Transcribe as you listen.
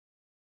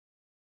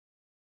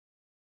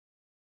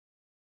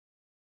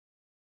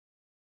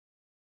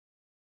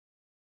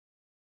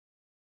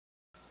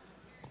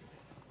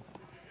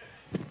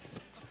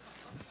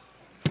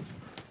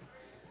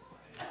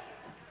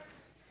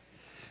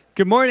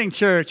Good morning,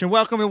 church, and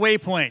welcome to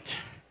Waypoint.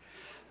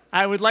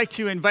 I would like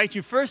to invite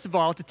you, first of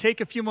all, to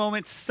take a few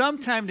moments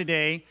sometime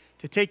today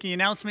to take the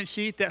announcement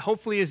sheet that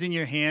hopefully is in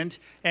your hand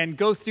and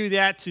go through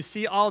that to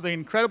see all the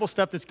incredible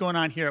stuff that's going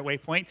on here at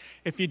Waypoint.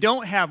 If you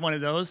don't have one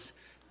of those,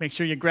 make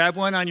sure you grab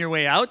one on your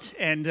way out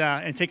and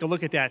take a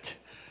look at that.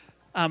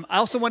 I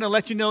also want to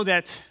let you know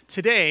that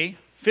today,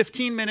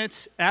 15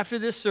 minutes after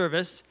this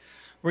service,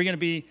 we're going to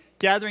be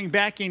gathering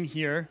back in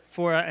here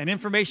for an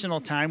informational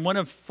time, one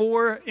of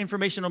 4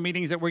 informational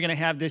meetings that we're going to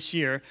have this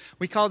year.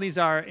 We call these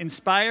our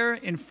Inspire,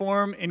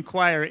 Inform,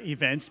 Inquire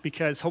events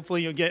because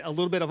hopefully you'll get a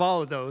little bit of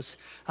all of those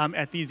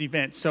at these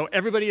events. So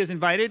everybody is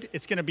invited.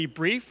 It's going to be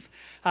brief,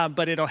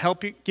 but it'll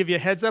help you, give you a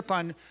heads up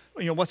on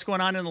what's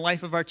going on in the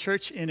life of our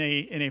church in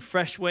a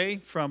fresh way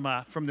from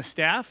the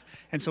staff.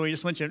 And so we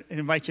just want to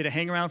invite you to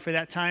hang around for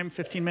that time,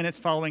 15 minutes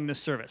following the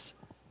service.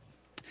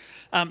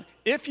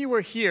 If you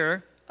were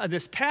here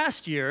this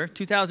past year,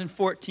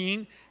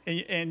 2014,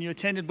 and you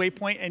attended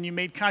Waypoint and you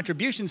made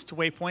contributions to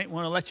Waypoint, I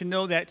want to let you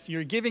know that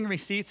your giving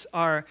receipts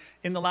are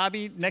in the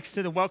lobby next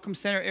to the Welcome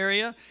Center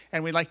area,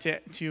 and we'd like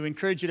to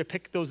encourage you to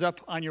pick those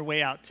up on your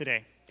way out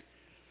today.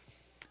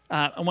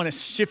 I want to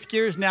shift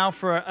gears now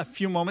for a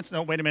few moments.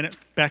 No, wait a minute.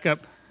 Back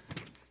up.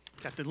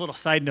 Got the little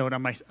side note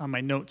on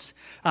my notes.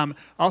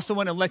 Also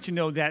want to let you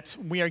know that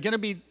we are going to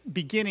be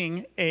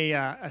beginning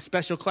a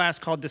special class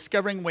called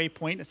Discovering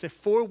Waypoint. It's a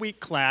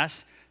 4-week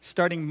class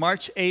starting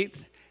March 8th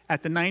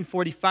at the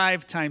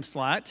 9:45 time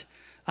slot.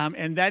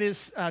 And that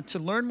is to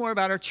learn more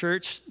about our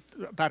church,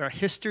 about our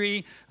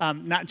history,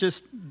 not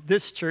just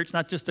this church,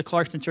 not just the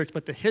Clarkston Church,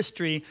 but the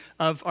history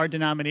of our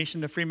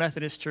denomination, the Free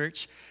Methodist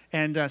Church.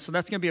 And so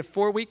that's going to be a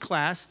 4-week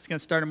class. It's going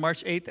to start on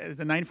March 8th at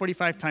the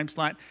 9:45 time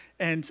slot.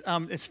 And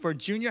it's for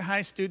junior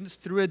high students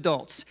through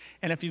adults.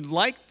 And if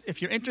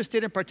you're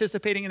interested in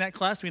participating in that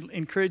class, we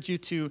encourage you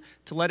to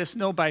let us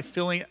know by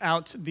filling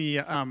out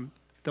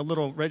the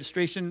little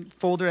registration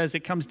folder as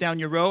it comes down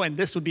your row, and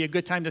this would be a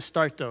good time to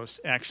start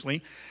those,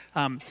 actually.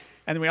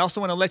 And we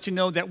also want to let you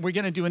know that we're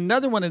going to do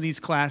another one of these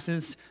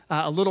classes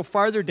a little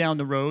farther down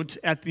the road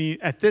at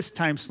this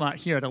time slot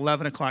here, at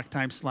 11 o'clock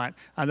time slot.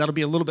 That'll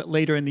be a little bit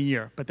later in the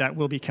year, but that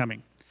will be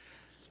coming.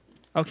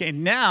 Okay,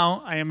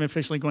 now I am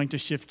officially going to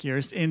shift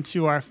gears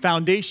into our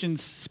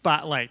Foundations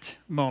Spotlight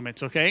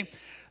moment, okay?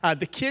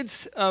 The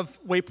kids of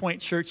Waypoint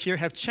Church here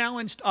have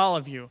challenged all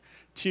of you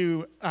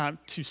to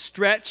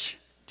stretch,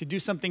 to do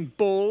something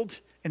bold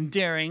and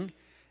daring,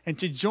 and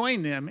to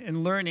join them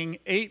in learning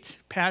 8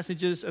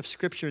 passages of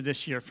Scripture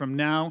this year from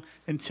now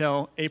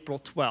until April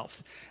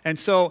 12th. And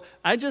so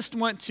I just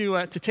want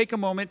to take a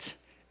moment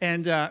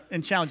and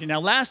challenge you. Now,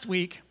 last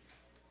week,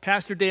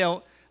 Pastor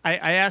Dale,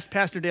 I asked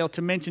Pastor Dale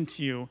to mention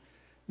to you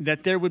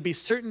that there would be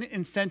certain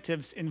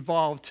incentives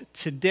involved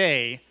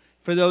today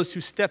for those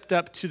who stepped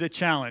up to the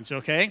challenge,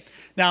 okay?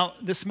 Now,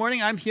 this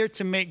morning I'm here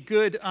to make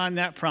good on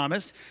that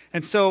promise,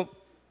 and so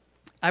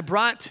I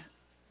brought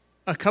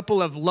a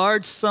couple of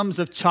large sums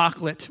of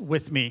chocolate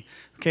with me,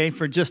 okay,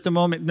 for just a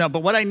moment. No,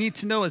 but what I need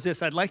to know is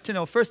this. I'd like to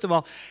know, first of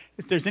all,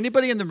 if there's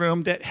anybody in the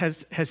room that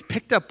has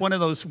picked up one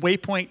of those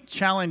Waypoint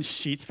challenge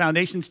sheets,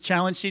 Foundations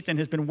challenge sheets, and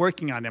has been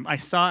working on them. I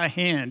saw a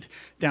hand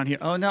down here.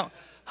 Oh, no.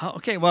 Oh,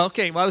 okay, well,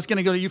 I was going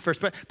to go to you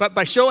first. But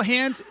by show of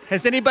hands,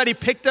 has anybody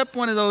picked up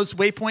one of those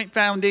Waypoint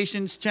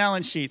Foundations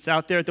challenge sheets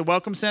out there at the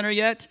Welcome Center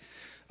yet?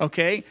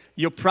 Okay,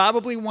 you'll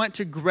probably want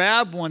to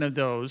grab one of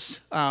those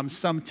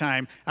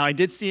sometime. I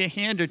did see a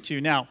hand or two.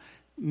 Now,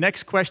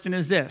 next question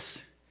is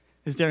this.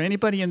 Is there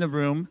anybody in the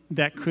room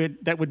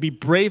that would be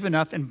brave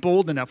enough and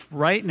bold enough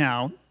right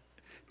now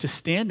to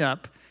stand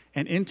up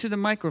and into the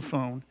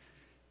microphone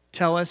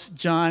tell us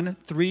John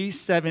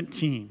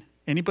 3:17?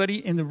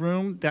 Anybody in the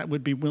room that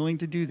would be willing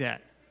to do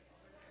that?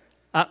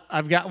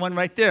 I've got one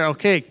right there.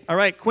 Okay, all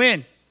right,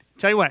 Quinn,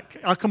 tell you what,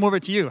 I'll come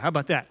over to you. How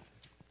about that?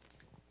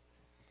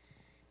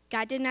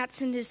 God did not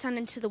send his son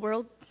into the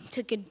world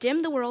to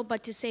condemn the world,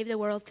 but to save the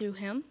world through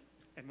him.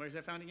 And where's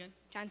that found again?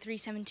 John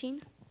 3:17.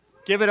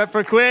 Give it up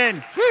for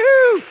Quinn.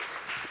 Woohoo!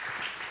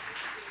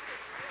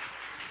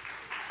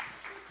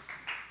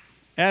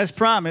 As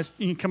promised,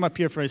 you can come up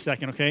here for a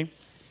second, okay?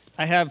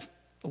 I have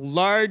a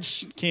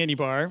large candy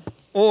bar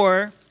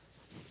or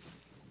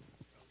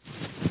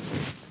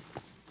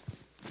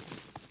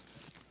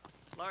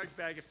large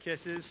bag of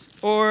kisses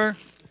or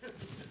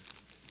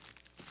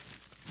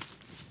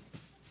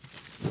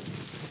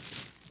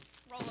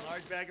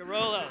large bag of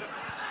Rolos.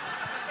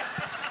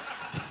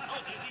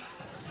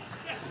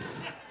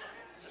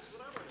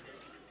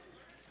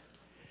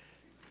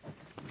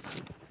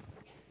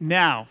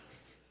 Now,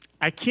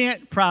 I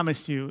can't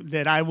promise you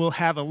that I will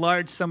have a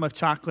large sum of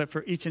chocolate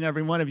for each and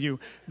every one of you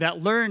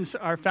that learns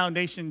our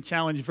Foundation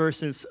Challenge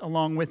verses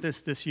along with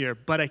us this year,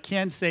 but I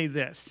can say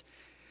this.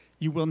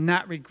 You will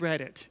not regret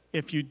it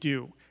if you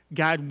do.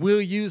 God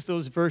will use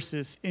those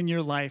verses in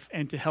your life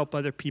and to help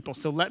other people.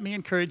 So let me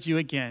encourage you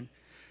again.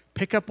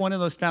 Pick up one of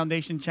those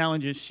Foundation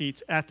Challenges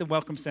sheets at the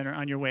Welcome Center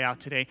on your way out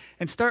today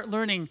and start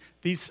learning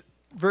these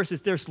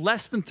verses. There's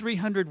less than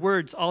 300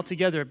 words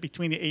altogether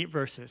between the 8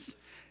 verses.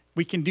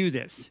 We can do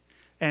this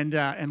and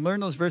learn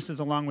those verses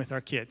along with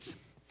our kids.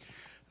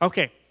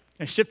 Okay,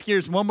 and shift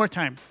gears one more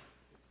time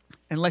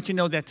and let you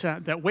know that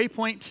that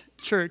Waypoint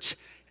Church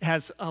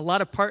has a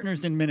lot of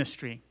partners in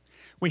ministry.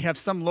 We have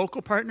some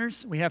local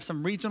partners, we have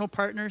some regional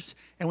partners,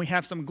 and we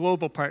have some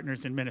global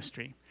partners in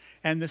ministry.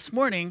 And this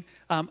morning,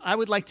 I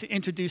would like to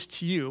introduce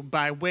to you,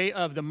 by way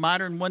of the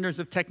modern wonders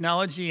of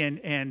technology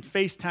and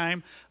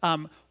FaceTime,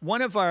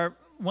 one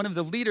of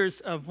the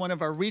leaders of one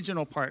of our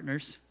regional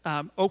partners,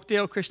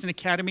 Oakdale Christian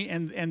Academy,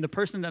 and the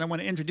person that I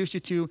want to introduce you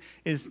to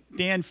is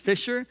Dan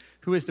Fisher,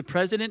 who is the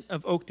president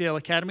of Oakdale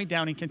Academy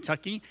down in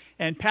Kentucky.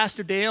 And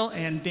Pastor Dale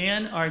and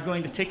Dan are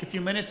going to take a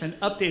few minutes and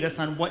update us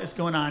on what is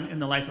going on in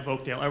the life of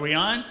Oakdale. Are we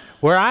on?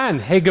 We're on.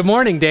 Hey, good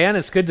morning, Dan.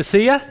 It's good to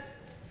see you.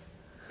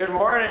 Good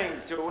morning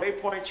to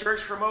Waypoint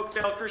Church from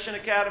Oakdale Christian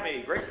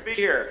Academy. Great to be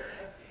here.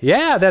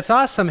 Yeah, that's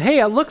awesome. Hey,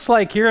 it looks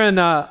like you're in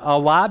a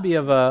lobby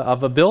of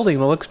a building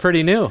that looks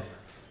pretty new.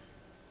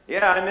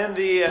 Yeah, I'm in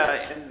the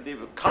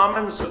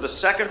commons of the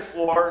second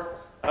floor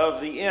of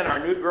the inn, our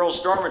new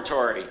girls'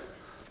 dormitory.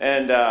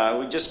 And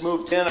we just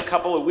moved in a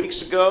couple of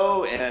weeks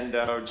ago, and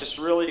just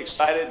really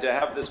excited to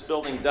have this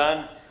building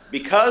done.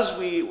 Because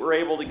we were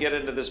able to get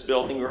into this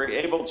building, we were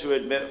able to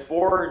admit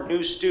 4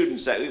 new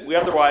students that we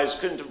otherwise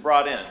couldn't have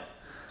brought in.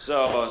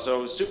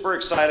 So super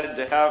excited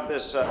to have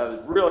this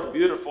really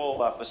beautiful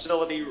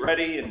facility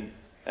ready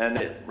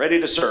and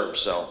ready to serve.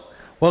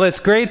 Well, it's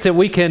great that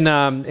we can,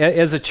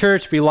 as a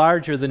church, be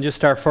larger than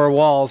just our 4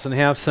 walls and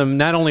have some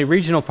not only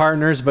regional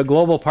partners, but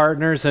global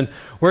partners. And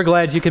we're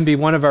glad you can be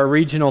one of our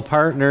regional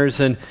partners.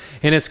 And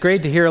it's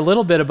great to hear a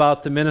little bit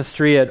about the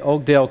ministry at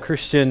Oakdale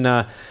Christian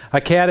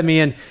Academy.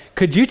 And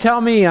could you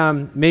tell me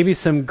maybe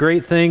some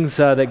great things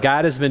that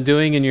God has been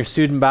doing in your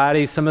student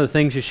body? Some of the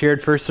things you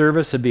shared first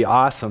service would be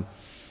awesome.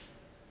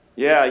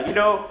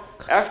 Yeah,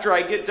 after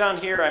I get done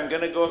here, I'm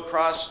going to go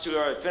across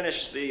to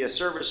finish the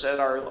service at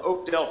our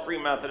Oakdale Free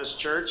Methodist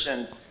Church,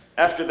 and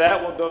after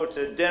that we'll go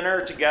to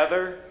dinner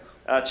together.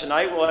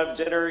 Tonight we'll have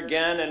dinner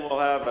again, and we'll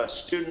have a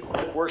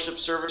student-led worship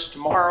service.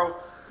 Tomorrow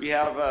we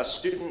have the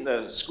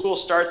school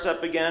starts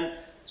up again.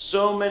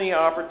 So many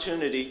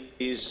opportunities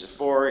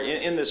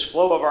in this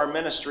flow of our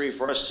ministry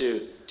for us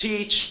to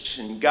teach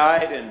and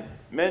guide and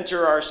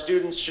mentor our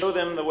students, show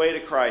them the way to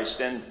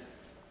Christ. And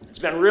it's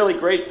been really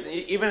great.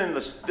 Even in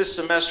this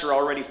semester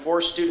already,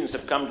 4 students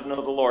have come to know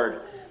the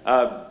Lord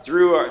partly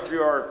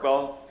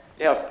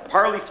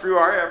through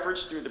our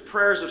efforts, through the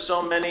prayers of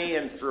so many,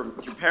 and through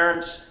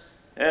parents.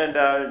 And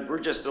we're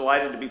just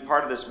delighted to be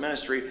part of this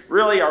ministry.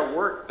 Really,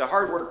 the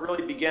hard work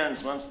really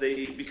begins once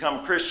they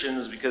become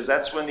Christians, because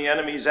that's when the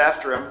enemy's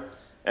after them.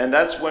 And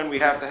that's when we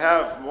have to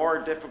have more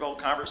difficult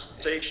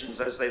conversations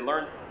as they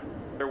learn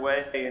their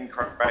way in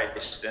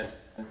Christ. And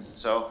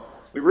so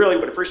we really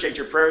would appreciate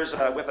your prayers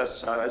with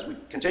us as we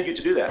continue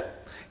to do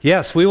that.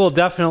 Yes, we will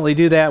definitely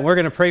do that. We're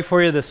going to pray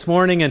for you this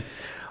morning, and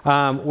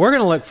we're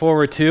going to look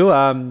forward to,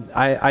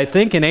 I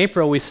think in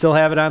April we still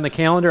have it on the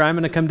calendar. I'm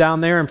going to come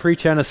down there and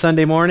preach on a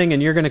Sunday morning,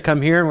 and you're going to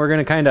come here, and we're going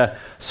to kind of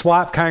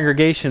swap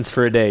congregations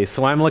for a day.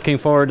 So I'm looking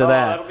forward to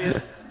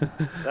that.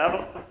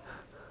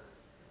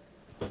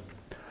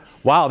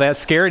 Wow, that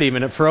scared him,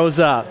 and it froze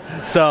up.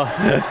 So, all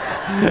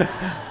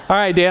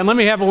right, Dan, let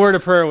me have a word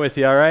of prayer with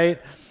you, all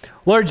right?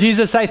 Lord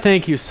Jesus, I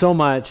thank you so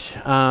much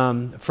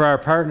for our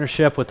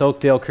partnership with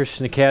Oakdale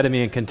Christian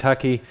Academy in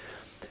Kentucky.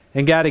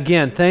 And God,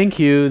 again, thank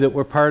you that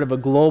we're part of a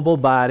global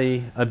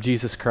body of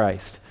Jesus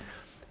Christ.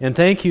 And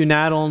thank you,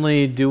 not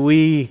only do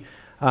we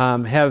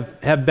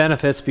have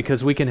benefits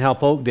because we can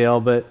help Oakdale,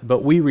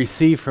 but we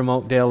receive from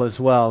Oakdale as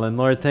well. And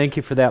Lord, thank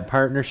you for that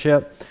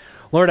partnership.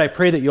 Lord, I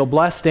pray that you'll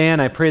bless Dan.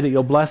 I pray that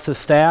you'll bless the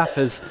staff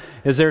as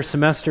their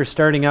semester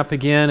starting up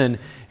again.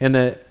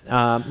 And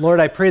Lord,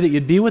 I pray that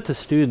you'd be with the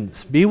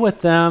students. Be with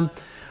them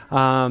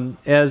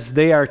as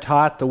they are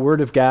taught the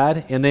Word of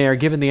God and they are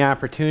given the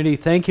opportunity.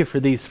 Thank you for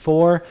these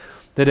 4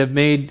 that have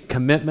made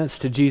commitments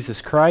to Jesus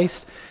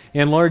Christ.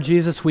 And Lord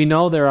Jesus, we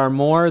know there are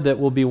more that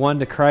will be won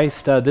to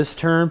Christ this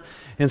term.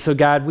 And so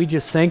God, we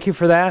just thank you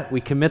for that.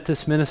 We commit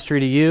this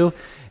ministry to you.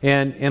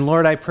 And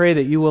Lord, I pray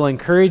that you will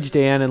encourage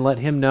Dan and let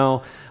him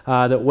know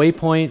that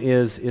Waypoint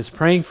is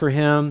praying for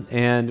him,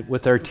 and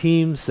with our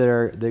teams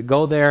that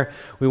go there,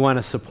 we want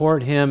to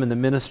support him in the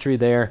ministry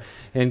there.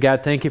 And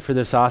God, thank you for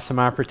this awesome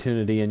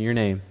opportunity in your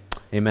name.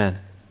 Amen.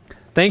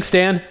 Thanks,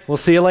 Dan. We'll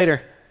see you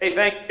later. Hey,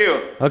 thank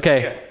you.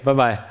 Okay,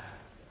 bye-bye.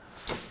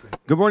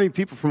 Good morning,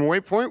 people from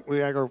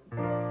Waypoint.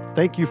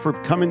 Thank you for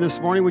coming this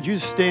morning. Would you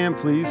stand,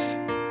 please?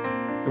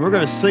 And we're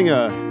going to sing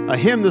a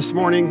hymn this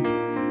morning.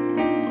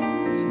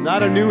 It's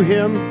not a new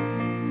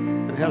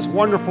hymn. It has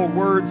wonderful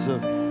words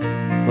of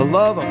the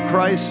love of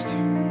Christ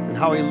and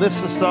how he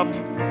lifts us up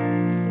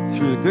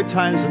through the good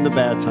times and the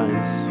bad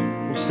times.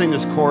 Would you sing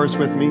this chorus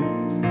with me?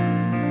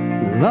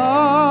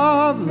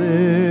 Love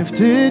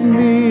lifted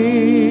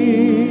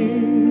me,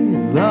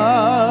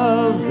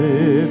 love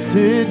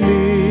lifted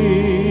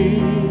me,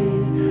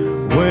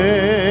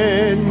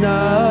 when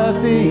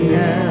nothing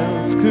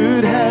else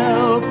could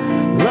help.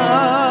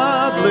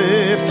 Love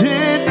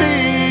lifted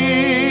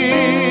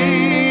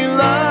me,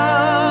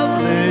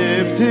 love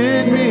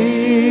lifted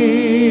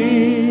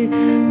me.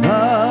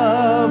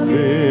 Love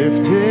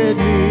lifted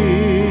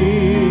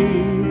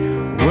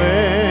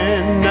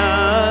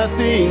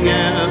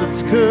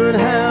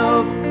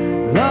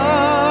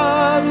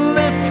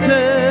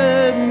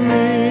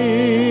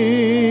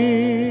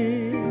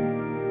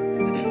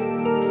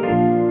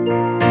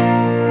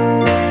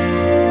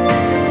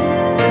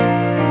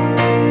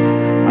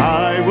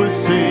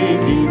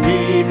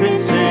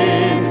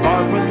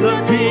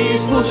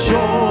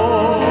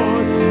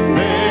shore,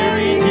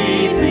 very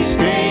deeply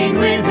stained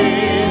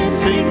within,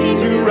 sinking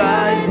to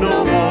rise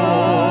no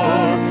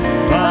more.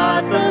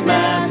 But the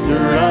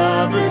master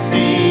of the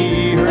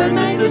sea heard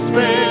my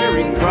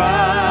despairing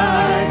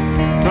cry.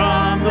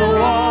 From the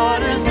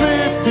waters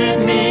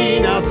lifted me,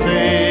 now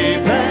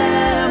safe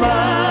am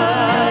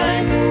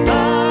I.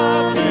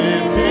 Love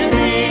lifted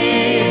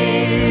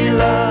me,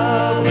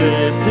 love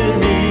lifted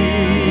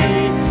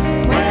me.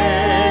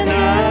 When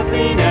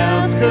nothing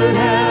else could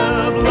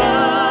help,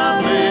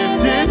 love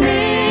lifted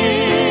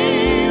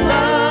me,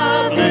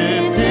 love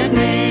lifted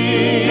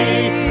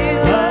me,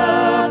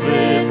 love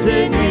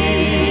lifted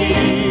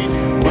me.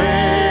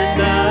 When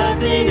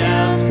nothing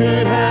else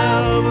could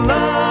help,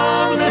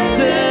 love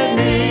lifted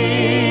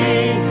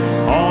me.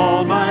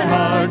 All my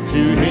heart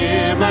to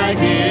Him I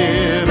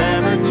give,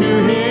 ever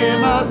to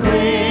Him I'll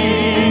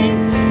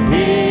cling.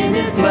 In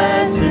His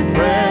blessed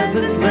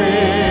presence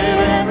live,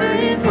 ever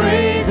His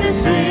praises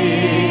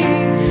sing.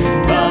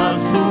 Love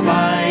so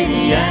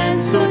mighty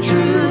and so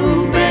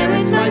true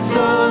merits my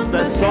soul's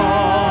that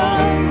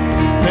songs.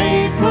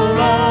 Faithful,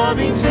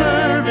 loving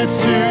service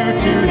true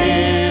to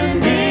Him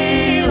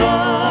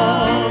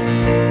belongs.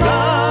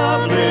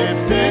 Love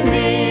lifted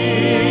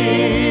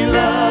me,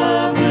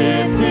 love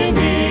lifted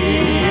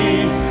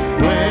me.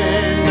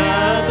 When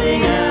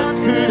nothing else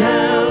could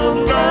help,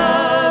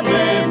 love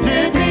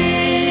lifted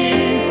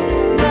me,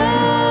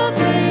 love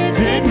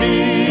lifted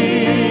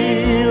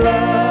me,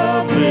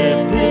 love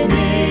lifted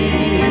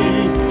me.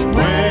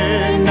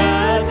 When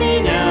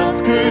nothing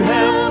else could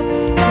help,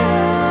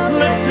 love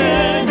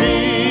lifted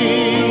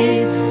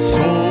me.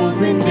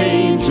 Souls in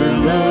danger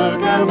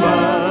look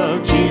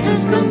above,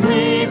 Jesus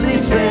completely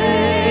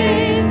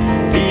saves.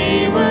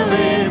 He will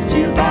lift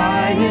you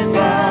by His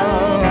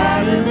love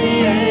out of the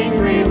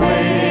angry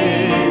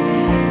waves.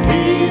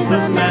 He's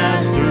the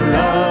master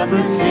of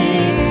the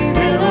sea,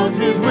 billows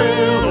His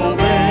will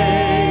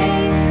obey.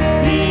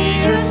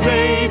 He, your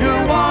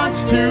Savior, wants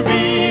to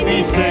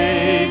be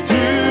saved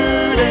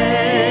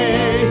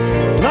today.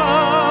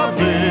 Love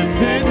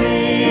lifted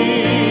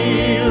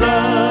me,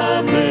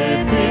 love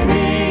lifted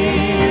me.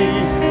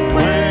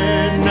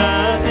 When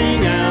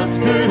nothing else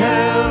could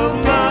help,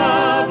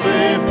 love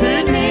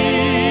lifted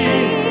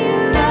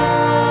me,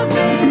 love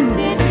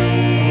lifted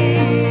me,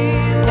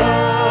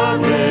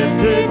 love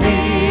lifted me.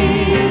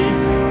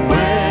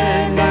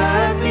 When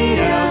nothing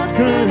else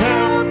could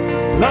help,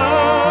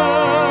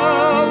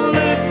 love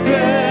lifted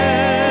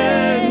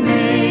me.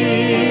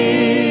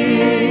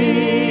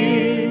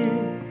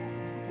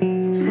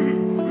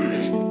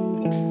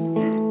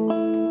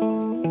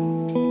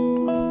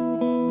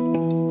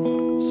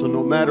 So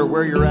no matter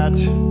where you're at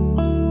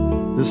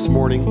this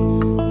morning,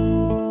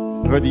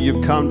 whether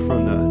you've come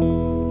from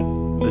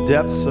the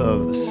depths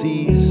of the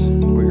seas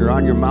or you're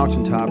on your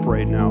mountaintop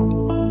right now,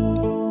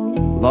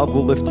 love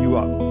will lift you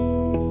up.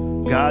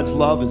 God's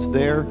love is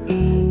there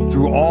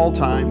through all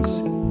times,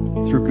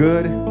 through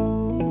good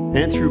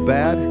and through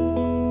bad.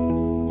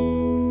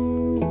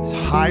 It's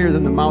higher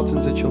than the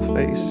mountains that you'll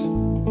face.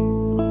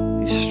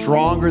 He's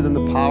stronger than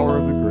the power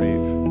of the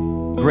grave.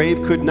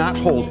 Grave could not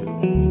hold Him.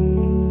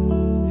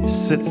 He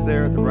sits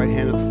there at the right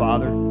hand of the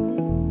Father,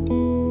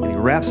 and He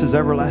wraps His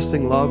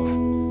everlasting love.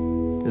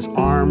 His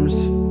arms,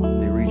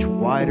 they reach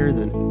wider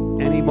than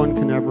anyone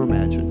can ever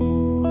imagine.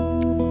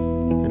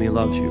 And He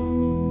loves you.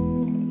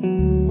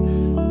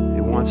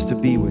 He wants to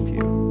be with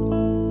you.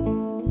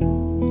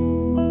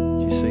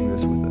 Would you sing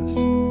this with us?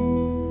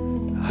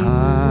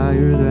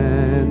 Higher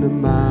than the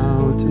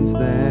mountains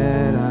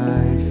that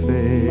I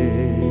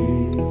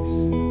face,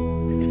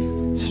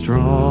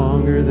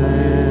 stronger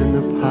than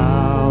the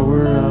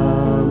power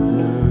of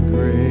the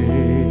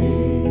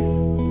grave,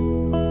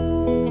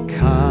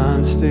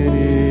 constant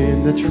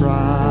in the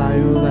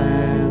trial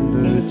and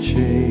the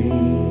change.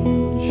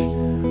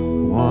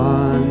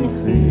 One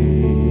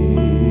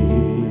thing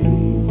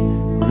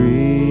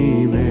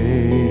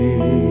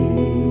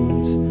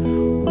remains,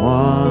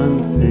 one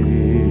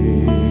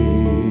thing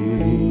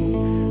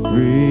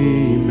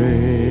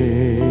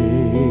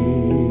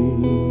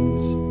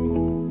remains.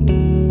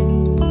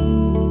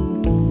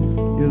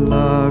 Your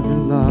love,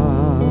 it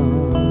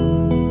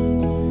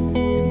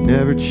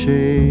never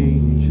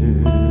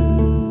changes.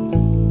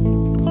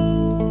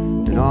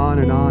 And on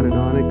and on and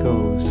on it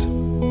goes.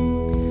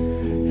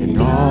 And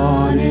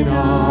on and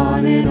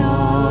on and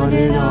on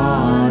and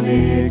on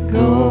it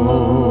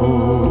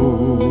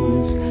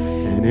goes.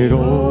 And it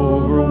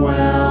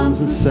overwhelms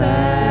and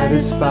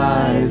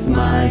satisfies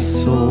my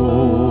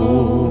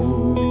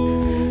soul.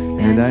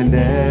 And I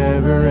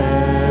never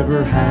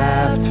ever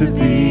have to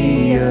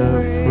be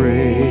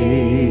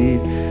afraid.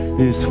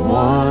 This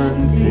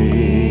one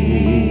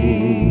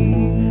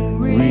thing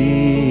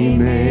remains.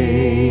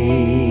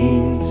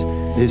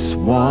 This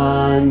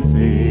one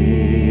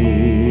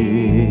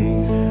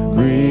thing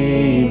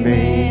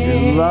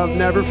remains. Your love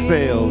never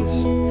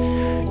fails.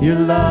 Your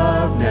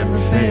love never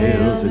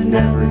fails. It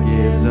never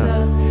gives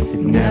up. It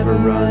never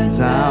runs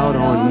out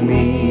on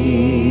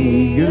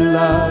me. Your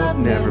love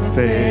never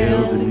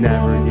fails. It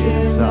never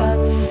gives up.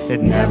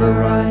 it never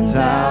runs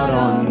out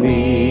on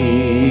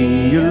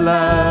me. Your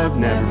love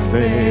never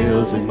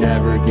fails, it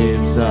never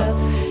gives up,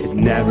 it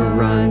never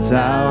runs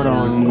out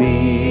on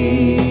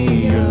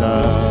me. Your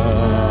love.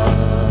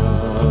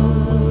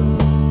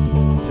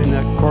 Sing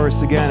that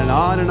chorus again, and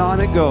on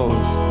it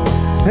goes.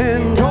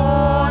 And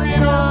on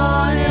and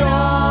on and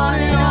on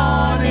and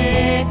on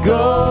it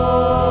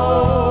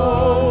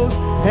goes.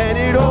 And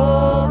it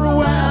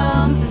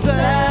overwhelms and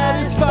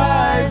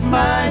satisfies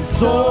my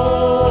soul.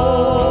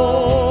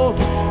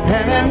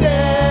 And I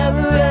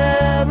never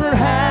ever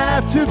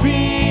have to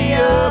be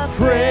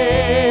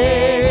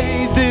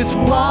afraid. This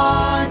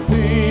one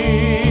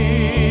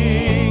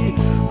thing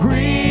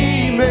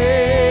remains.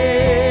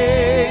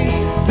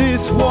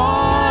 This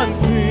one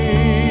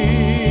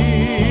thing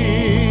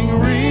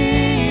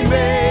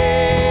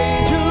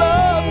remains. Your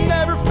love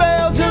never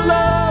fails. Your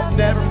love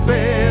never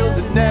fails.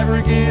 It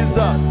never gives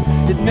up.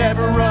 It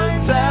never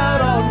runs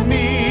out on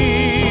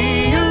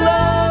me. Your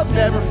love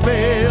never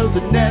fails.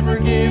 It never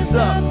gives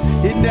up.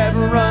 It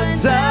never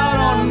runs out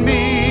on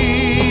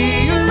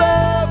me. Your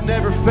love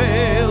never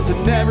fails. It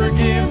never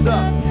gives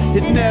up.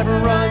 It never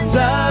runs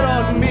out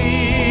on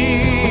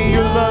me.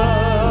 Your love.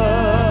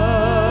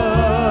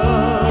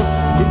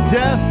 In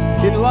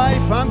death, in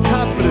life, I'm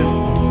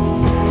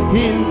confident.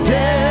 In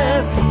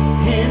death,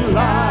 in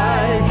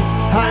life,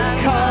 I'm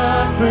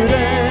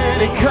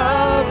confident and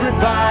covered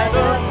by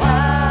the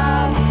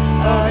power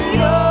of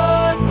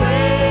your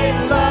great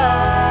love.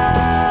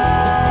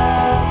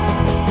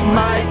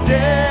 My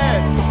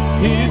debt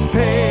is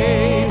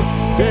paid.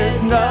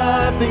 There's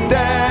nothing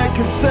that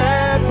can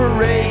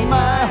separate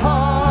my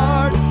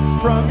heart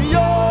from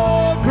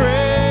your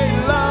great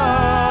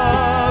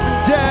love.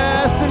 In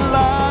death and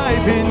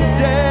life, in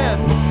death,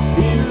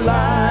 in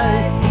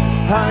life,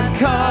 I'm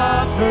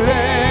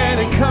confident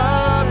and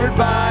covered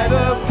by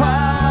the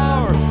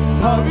power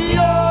of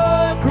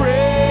your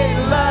great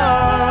love.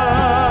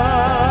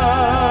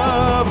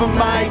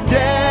 My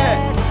debt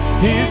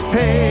is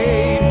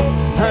paid.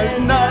 There's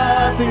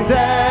nothing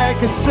that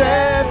can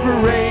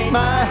separate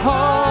my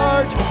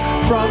heart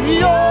from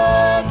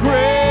your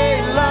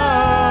great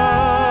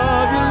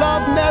love. Your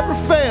love never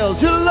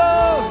fails. Your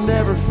love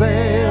never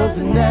fails.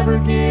 It never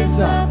gives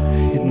up.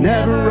 It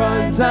never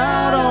runs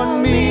out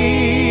on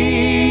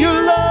me.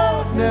 Your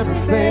love never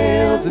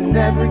fails. It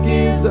never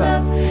gives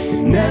up.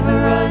 It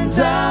never runs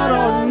out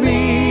on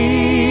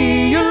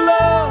me. Your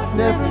love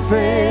never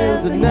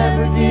fails. It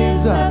never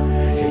gives up.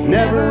 It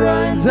never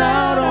runs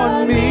out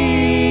on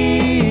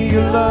me.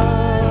 Your love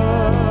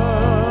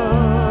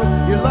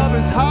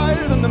is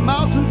higher than the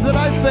mountains that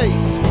I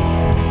face.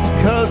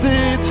 'Cause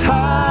it's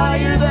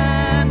higher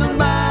than the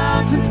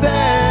mountains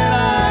that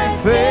I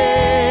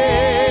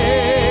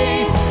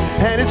face.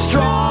 And it's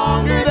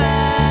stronger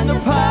than the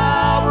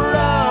power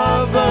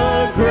of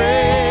the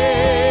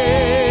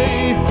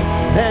grave.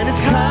 And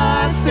it's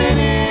constant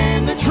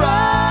in the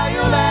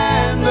trial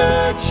and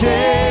the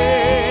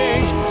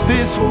change.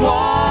 This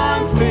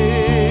one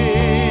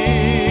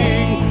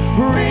thing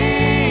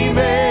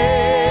remains.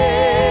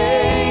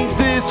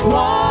 This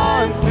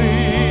one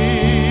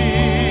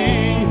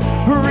thing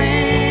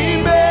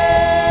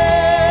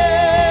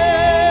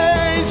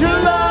remains. Your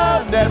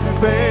love never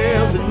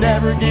fails. It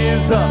never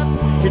gives up.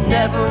 It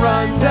never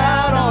runs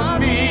out on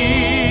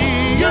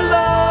me. Your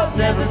love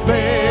never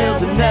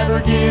fails. It never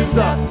gives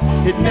up.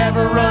 It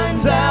never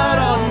runs out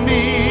on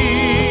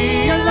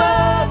me. Your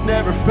love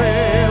never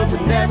fails.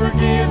 It never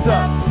gives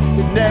up.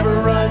 It never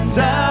runs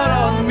out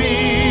on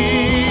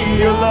me.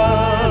 Your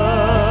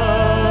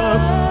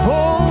love.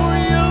 Oh,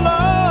 your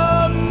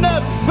love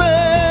never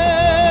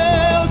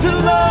fails. Your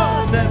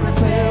love never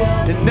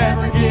fails. It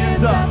never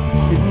gives up.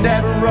 It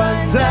never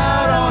runs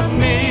out on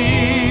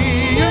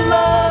me. Your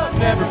love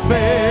never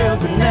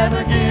fails. It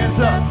never gives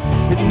up.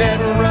 It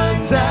never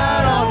runs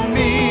out on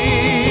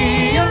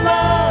me. Your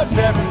love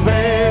never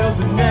fails.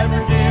 It never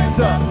gives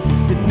up.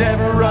 It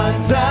never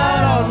runs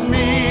out on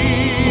me.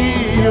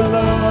 Your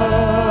love.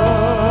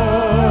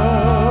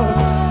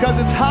 'Cause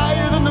it's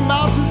higher than the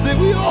mountains that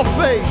we all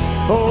face.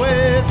 Oh,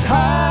 it's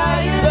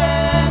higher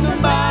than the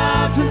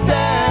mountains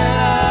that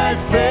I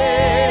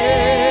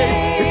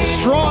face. It's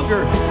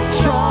stronger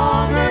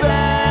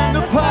than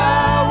the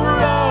power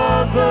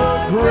of the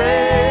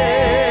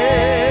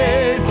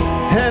grave.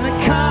 And a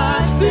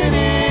constant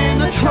in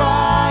the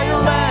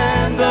trial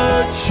and the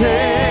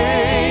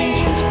change.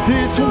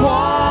 This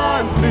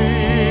one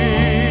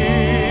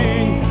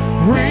thing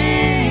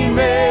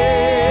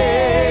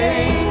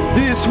remains.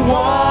 This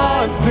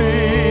one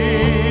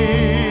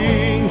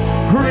thing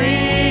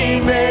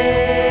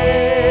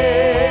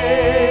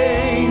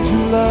remains.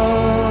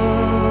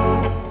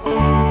 Love.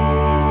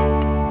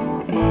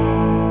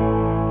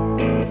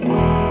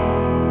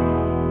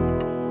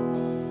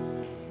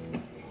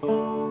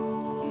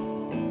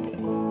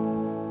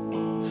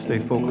 Stay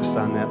focused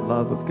on that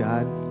love of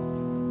God.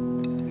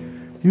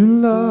 You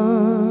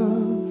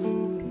love,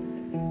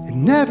 it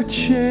never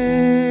change.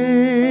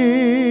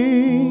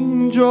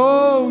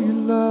 Oh, you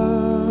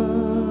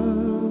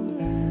love,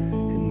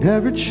 it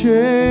never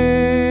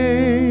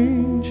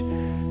change.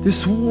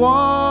 this one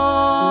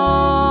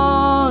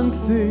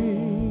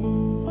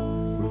thing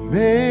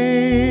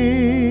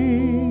remains.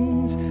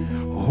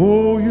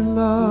 Oh, your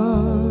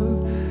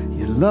love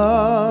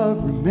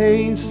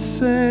remains the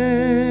same.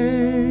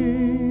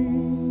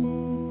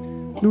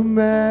 No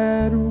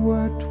matter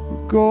what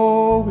we're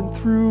going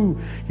through,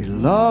 your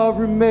love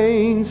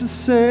remains the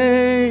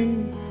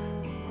same.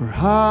 We're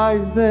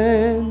higher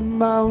than the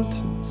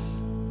mountains.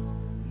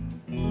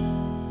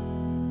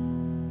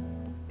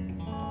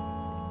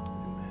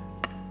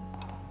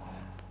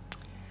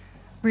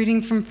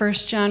 Reading from 1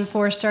 John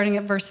 4, starting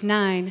at verse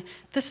 9.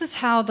 This is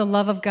how the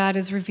love of God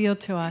is revealed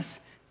to us.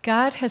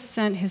 God has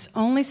sent his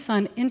only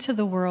Son into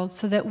the world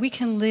so that we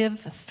can live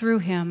through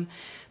him.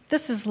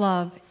 This is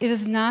love. It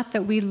is not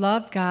that we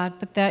love God,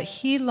 but that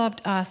he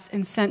loved us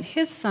and sent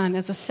his Son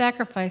as a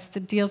sacrifice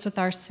that deals with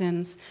our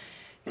sins.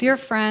 Dear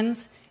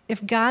friends,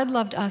 if God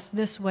loved us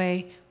this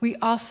way, we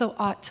also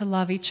ought to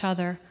love each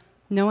other.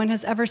 No one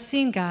has ever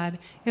seen God.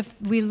 If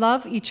we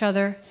love each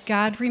other,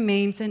 God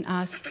remains in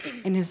us,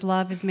 and his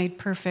love is made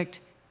perfect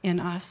in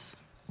us.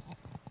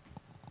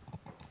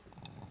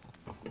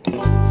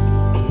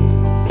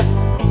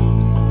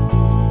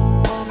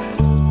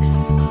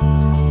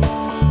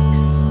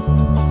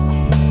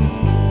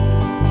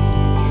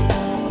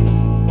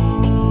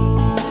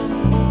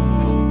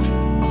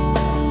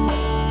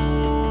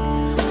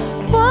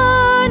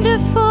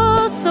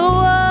 Wonderful, so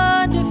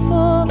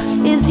wonderful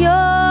is your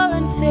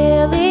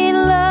unfailing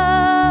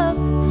love.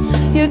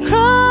 Your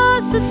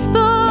cross has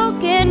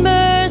spoken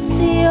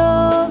mercy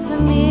over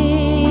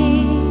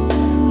me.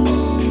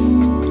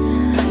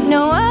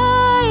 No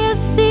eye has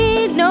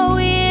seen, no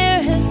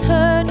ear has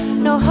heard,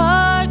 no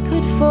heart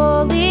could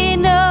fully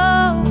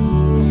know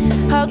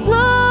how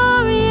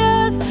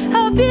glorious,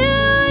 how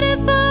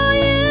beautiful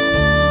you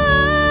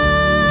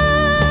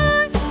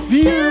are.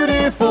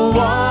 Beautiful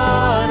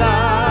one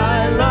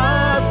I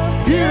love,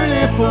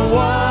 beautiful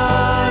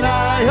one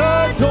I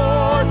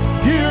adore,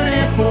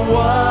 beautiful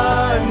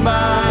one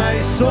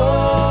my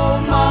soul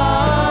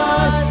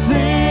must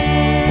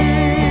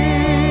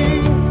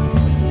sing.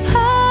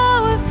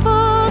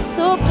 Powerful,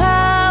 so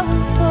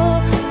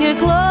powerful, your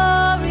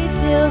glory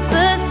fills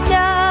the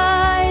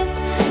skies,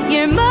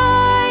 your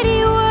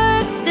mighty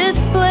works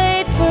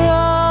displayed for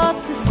all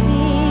to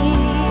see.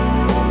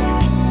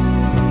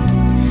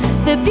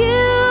 The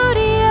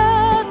beauty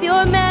of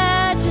your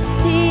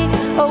majesty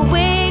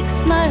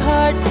awakes my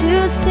heart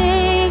to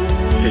sing.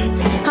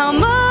 How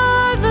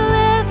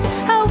marvelous,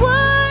 how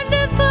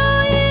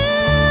wonderful you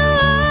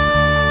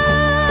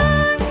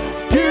are.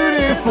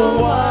 Beautiful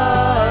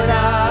one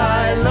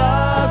I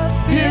love,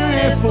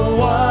 beautiful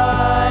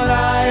one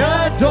I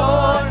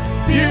adore,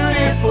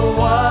 beautiful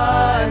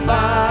one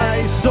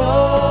my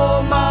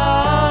soul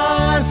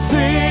must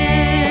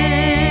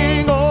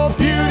sing. Oh,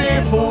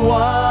 beautiful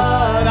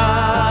one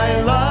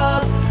I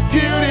love,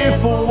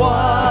 beautiful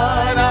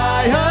one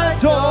I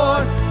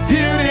adore,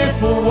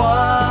 beautiful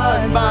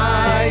one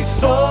my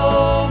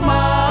soul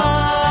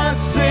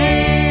must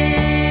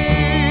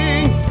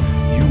sing.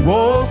 You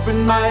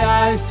opened my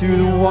eyes to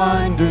the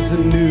wonders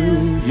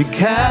anew. You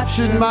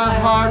captured my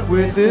heart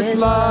with this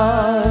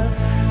love.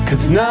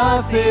 'Cause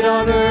nothing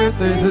on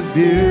earth is as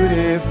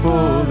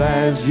beautiful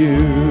as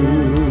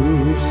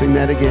you. Sing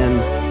that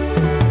again.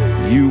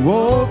 You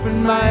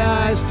opened my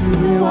eyes to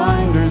the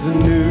wonders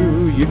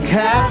anew. You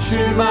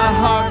captured my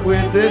heart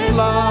with this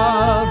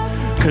love.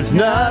 'Cause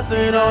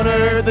nothing on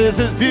earth is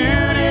as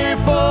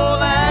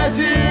beautiful as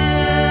you.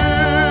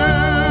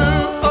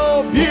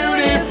 Oh,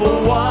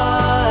 beautiful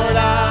one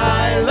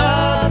I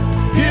love,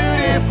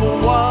 beautiful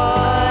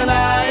one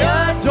I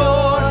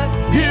adore,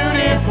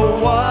 beautiful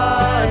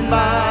one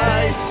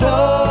my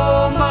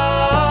soul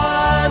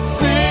must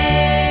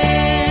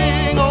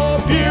sing. Oh,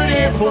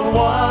 beautiful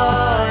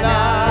one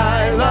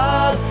I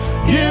love,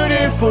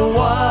 beautiful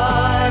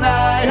one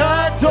I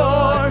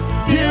adore,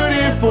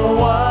 beautiful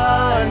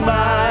one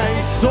my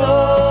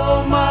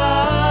soul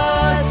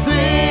must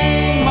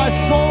sing. My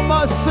soul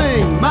must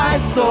sing. My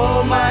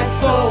soul must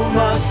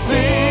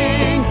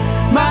sing.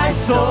 My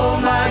soul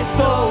must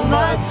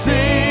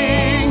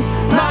sing.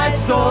 My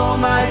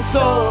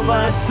soul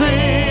must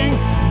sing.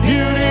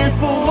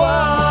 Beautiful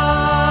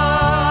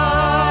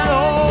one.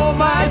 Oh,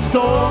 my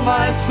soul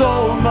must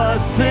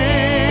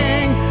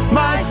sing.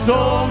 My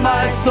soul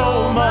must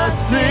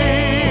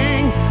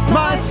sing.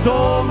 My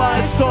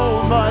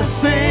soul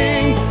must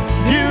sing.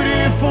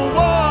 Beautiful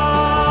one.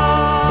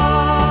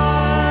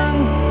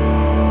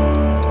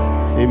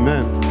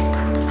 Amen.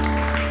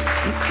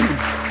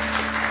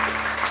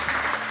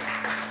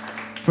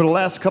 For the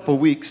last couple of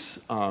weeks,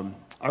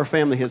 our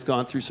family has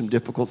gone through some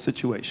difficult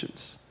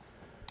situations.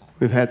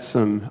 We've had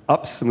some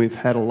ups and we've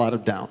had a lot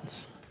of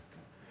downs.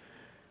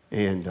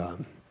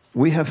 And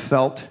we have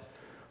felt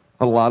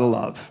a lot of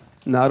love,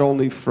 not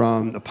only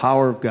from the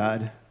power of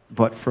God,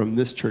 but from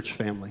this church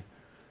family.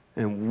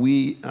 And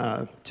we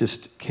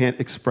just can't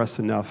express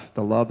enough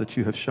the love that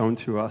you have shown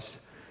to us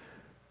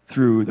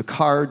through the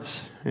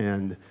cards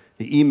and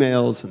the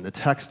emails and the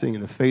texting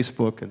and the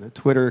Facebook and the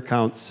Twitter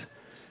accounts.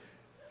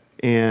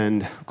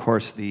 And, of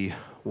course, the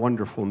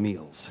wonderful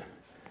meals.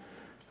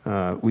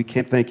 We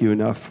can't thank you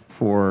enough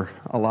for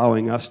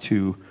allowing us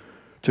to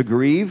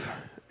grieve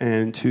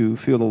and to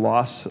feel the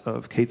loss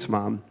of Kate's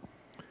mom.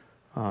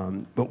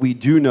 But we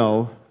do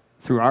know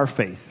through our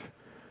faith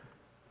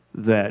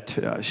that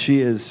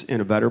she is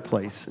in a better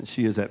place, and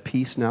she is at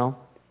peace now,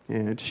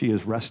 and she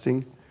is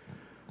resting.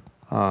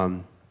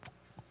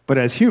 But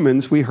as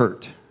humans, we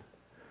hurt,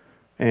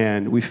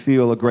 and we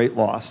feel a great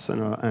loss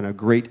and a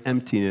great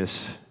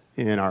emptiness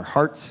in our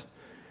hearts,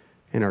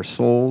 in our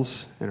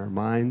souls, in our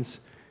minds.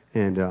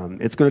 And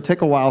it's going to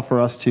take a while for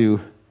us to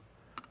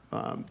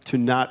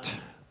not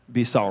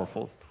be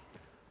sorrowful.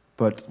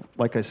 But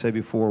like I said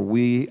before,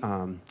 we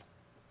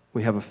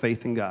have a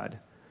faith in God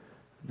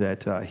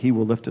that He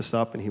will lift us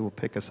up and He will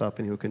pick us up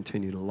and He will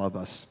continue to love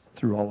us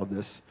through all of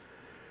this.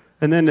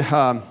 And then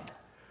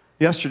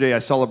yesterday I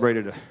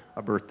celebrated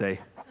a birthday,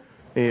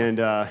 and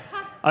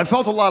I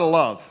felt a lot of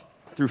love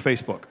through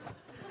Facebook.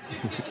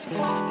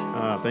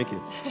 Thank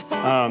you.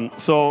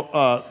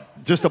 So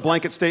just a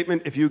blanket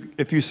statement, if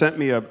you sent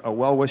me a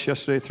well wish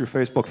yesterday through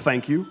Facebook,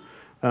 thank you.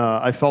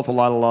 I felt a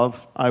lot of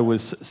love. I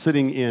was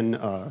sitting in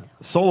a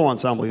solo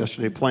ensemble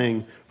yesterday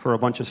playing for a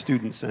bunch of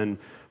students, and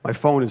my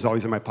phone is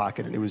always in my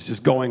pocket, and it was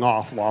just going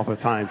off all the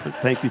time.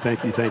 Thank you,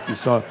 thank you, thank you.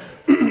 So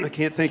I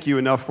can't thank you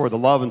enough for the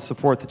love and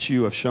support that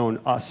you have shown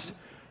us,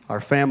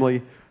 our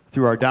family,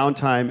 through our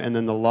downtime, and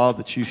then the love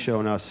that you've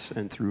shown us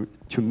and to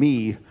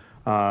me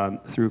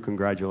through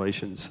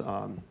congratulations.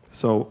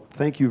 So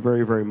thank you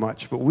very, very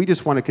much. But we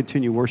just want to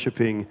continue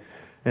worshiping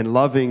and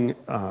loving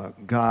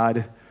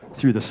God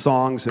through the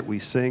songs that we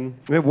sing.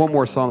 We have one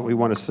more song that we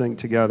want to sing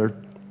together.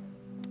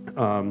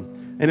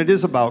 And it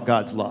is about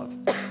God's love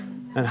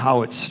and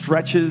how it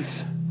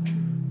stretches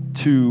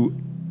to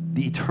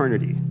the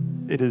eternity.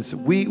 It is,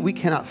 we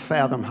cannot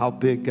fathom how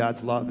big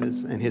God's love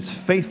is and His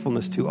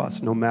faithfulness to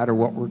us no matter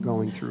what we're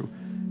going through.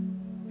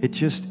 It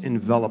just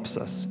envelops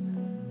us.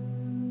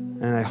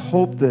 And I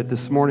hope that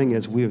this morning,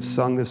 as we have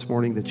sung this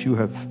morning, that you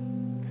have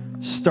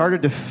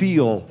started to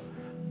feel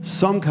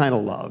some kind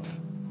of love,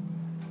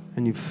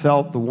 and you've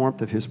felt the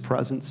warmth of His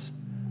presence.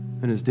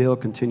 And as Dale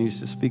continues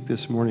to speak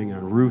this morning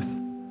on Ruth,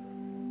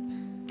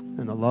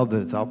 and the love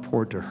that is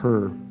outpoured to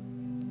her,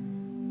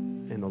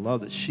 and the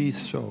love that she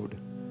showed,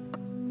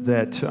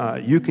 that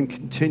you can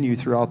continue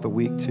throughout the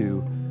week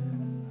to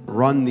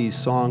run these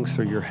songs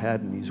through your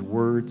head and these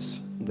words,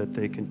 that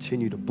they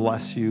continue to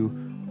bless you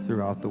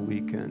throughout the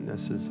week. And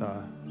this is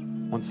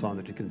one song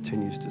that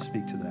continues to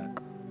speak to that.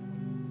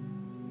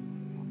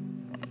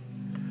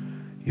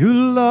 Your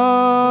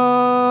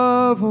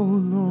love, oh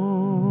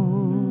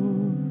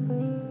Lord,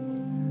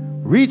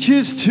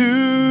 reaches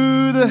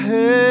to the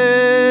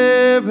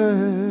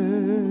heavens.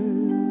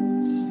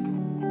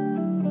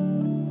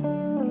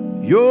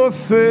 Your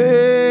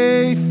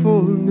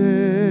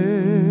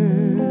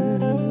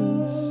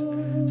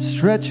faithfulness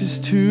stretches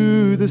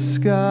to the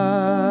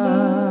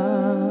sky.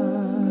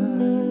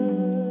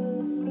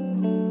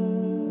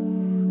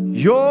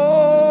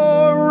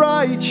 Your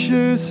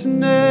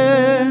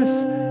righteousness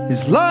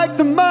is like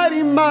the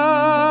mighty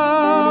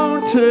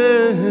mountains.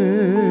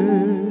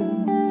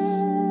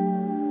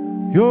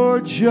 Your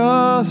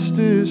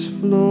justice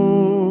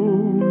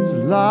flows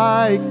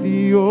like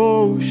the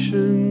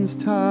ocean's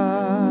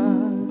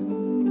tide.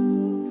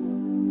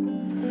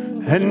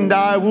 And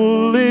I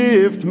will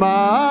lift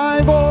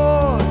my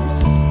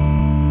voice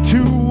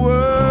to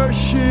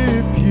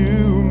worship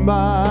you,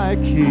 my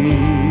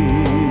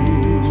King.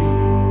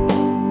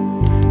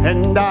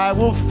 And I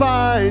will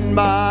find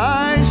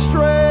my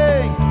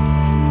strength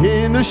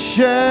in the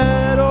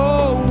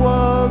shadow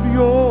of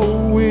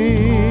your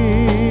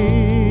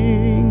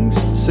wings.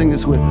 Sing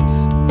this with us.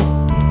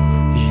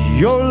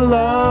 Your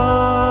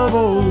love,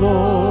 oh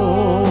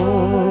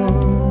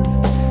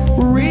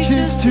Lord,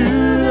 reaches to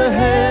the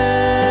heavens.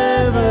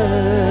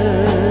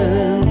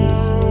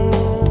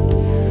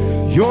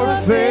 Your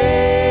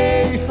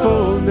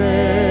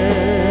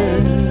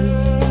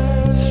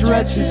faithfulness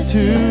stretches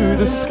to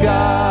the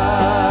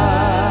sky.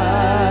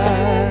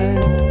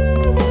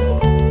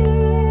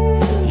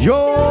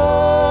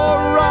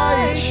 Your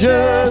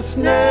righteousness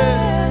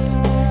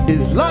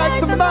is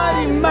like the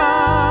mighty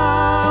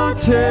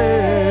mountains.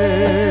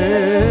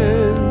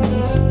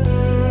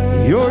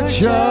 Your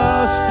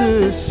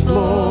justice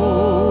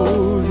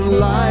flows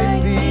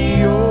like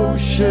the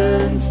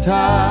ocean's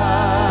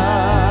tide.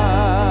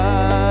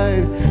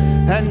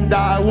 And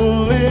I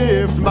will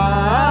lift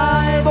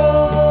my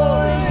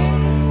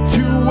voice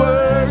to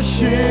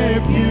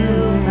worship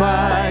you,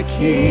 my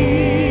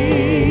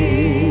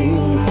King.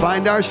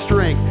 Find our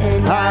strength.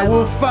 I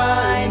will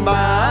find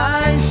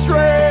my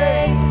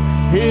strength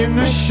in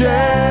the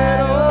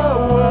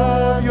shadow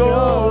of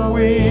your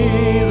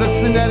wings. Let's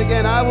sing that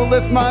again. I will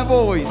lift my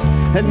voice,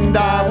 and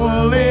I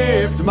will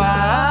lift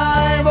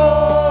my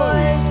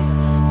voice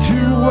to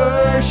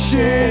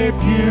worship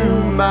you,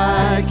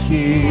 my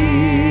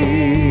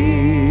King.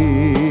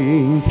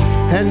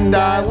 And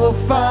I will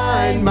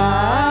find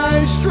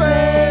my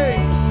strength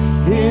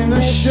in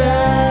the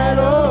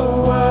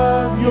shadow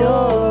of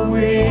your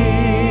wings.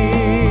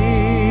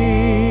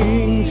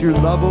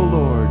 love, O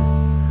Lord.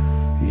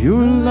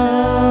 Your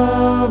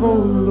love, O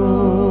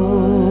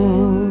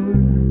Lord,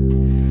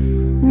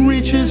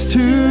 reaches to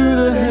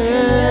the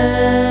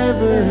heavens.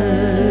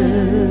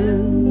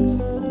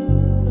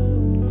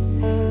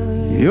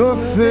 Your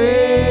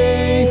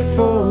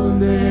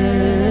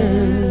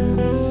faithfulness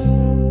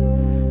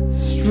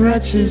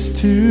stretches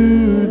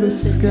to the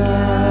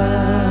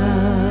sky.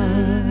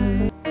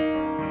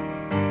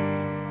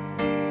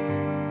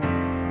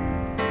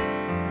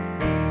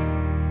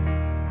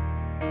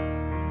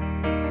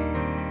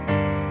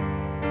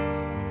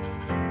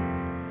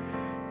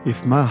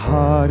 If my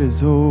heart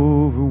is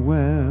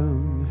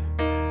overwhelmed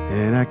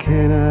and I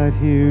cannot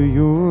hear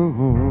your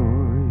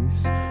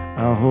voice,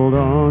 I'll hold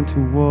on to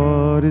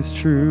what is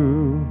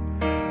true,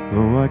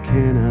 though I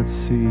cannot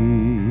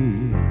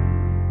see.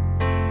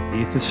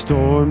 If the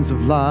storms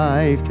of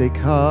life they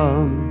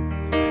come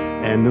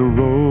and the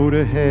road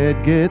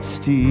ahead gets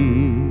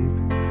steep,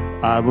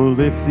 I will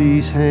lift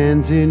these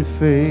hands in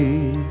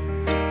faith,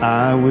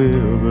 I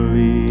will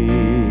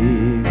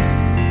believe.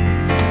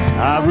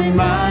 I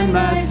remind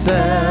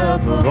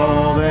myself of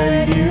all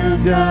that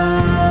you've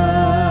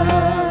done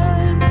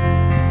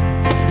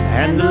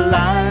and the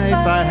life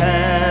I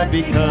had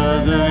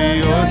because of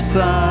your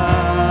Son.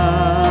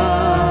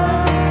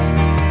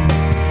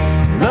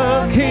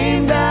 Love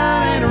came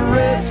down and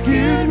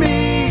rescued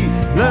me.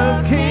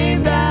 Love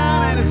came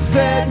down and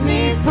set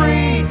me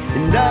free.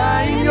 And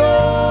I am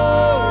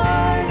yours.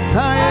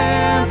 I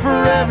am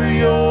forever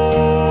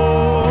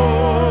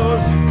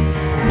yours.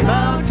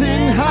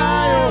 Mountain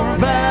high or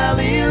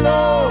valley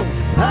low,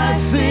 I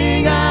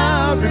sing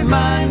out,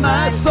 remind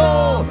my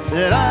soul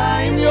that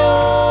I am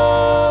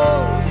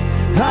yours.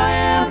 I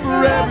am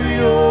forever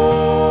yours.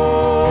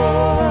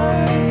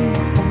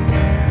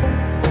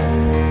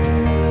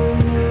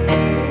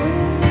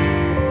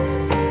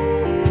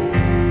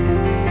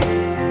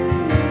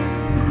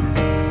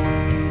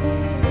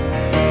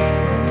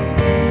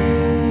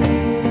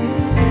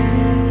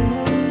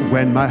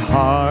 When my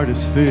heart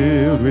is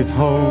filled with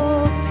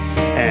hope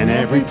and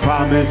every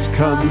promise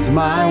comes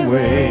my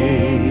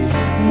way,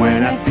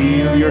 when I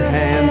feel your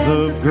hands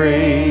of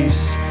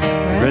grace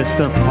rest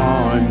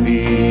upon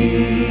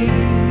me,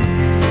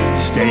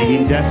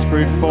 staying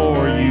desperate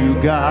for you,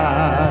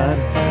 God,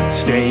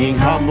 staying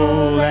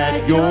humble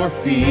at your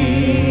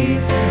feet,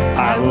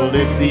 I will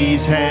lift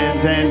these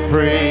hands and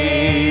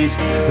praise.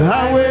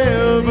 I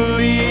will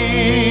believe.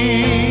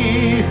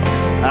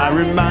 I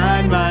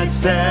remind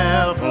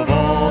myself of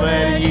all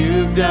that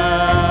you've done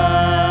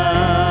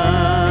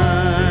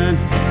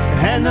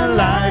and the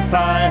life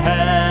I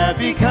have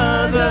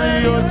because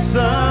of your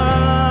Son.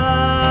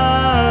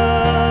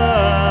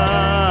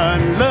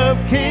 Love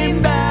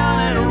came down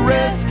and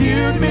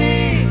rescued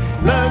me.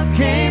 Love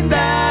came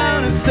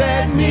down and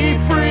set me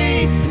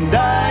free. And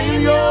I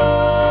am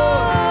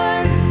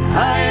yours.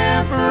 I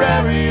am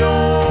forever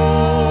yours.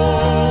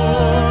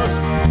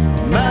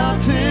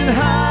 Mountain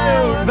high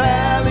or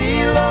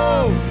valley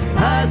low,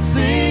 I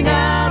sing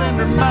out and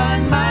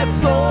remind my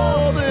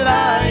soul that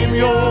I am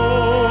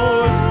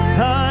yours.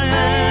 I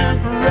am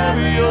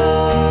forever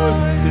yours,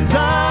 'cause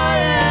I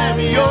am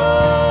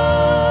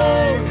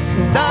yours,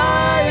 and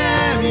I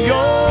am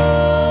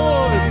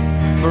yours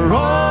for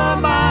all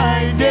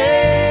my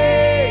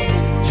days.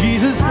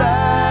 Jesus,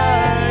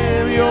 I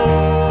am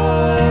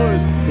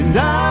yours, and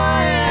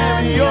I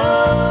am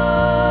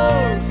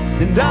yours,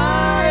 and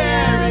I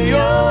am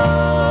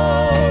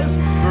yours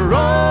for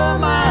all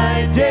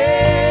my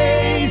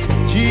days.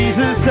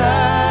 Jesus,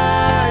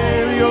 I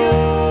am yours.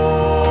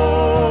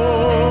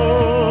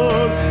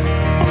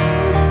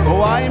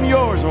 Oh, I am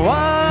yours. Oh,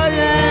 I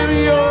am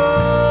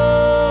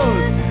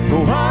yours.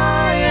 Oh,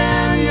 I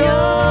am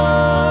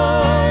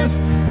yours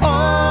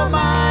all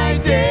my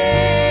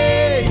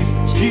days.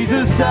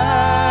 Jesus,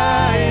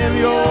 I am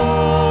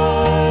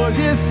yours.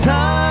 Yes,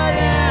 I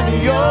am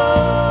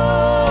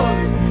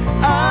yours.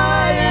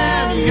 I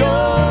am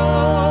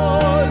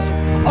yours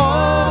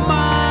all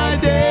my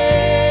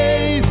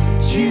days.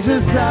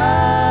 Jesus,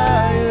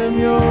 I am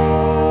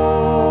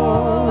yours.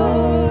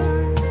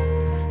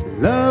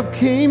 Love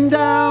came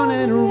down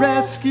and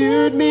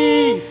rescued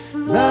me.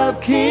 Love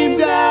came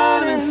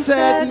down and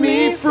set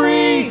me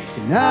free.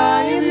 And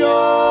I am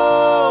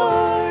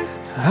yours.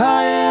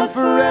 I am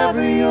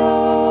forever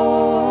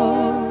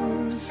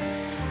yours.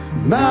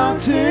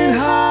 Mountain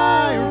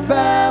high or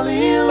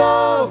valley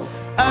low,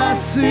 I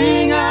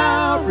sing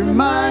out,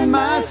 remind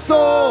my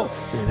soul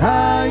that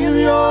I am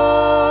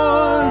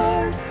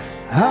yours.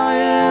 I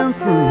am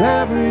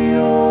forever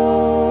yours.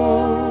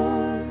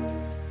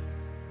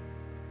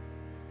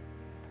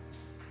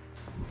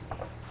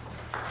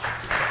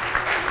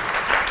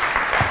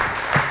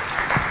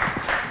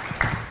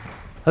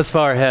 Let's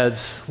bow our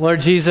heads.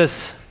 Lord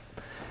Jesus,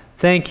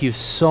 thank you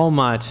so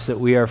much that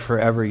we are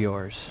forever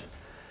yours.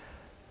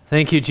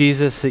 Thank you,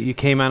 Jesus, that you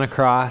came on a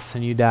cross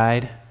and you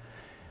died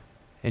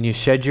and you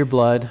shed your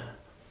blood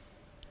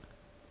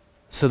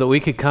so that we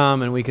could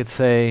come and we could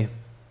say,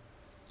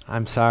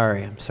 I'm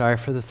sorry. I'm sorry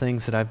for the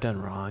things that I've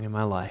done wrong in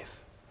my life.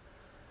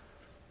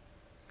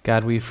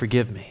 God, will you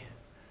forgive me?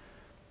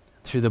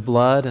 through the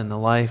blood and the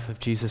life of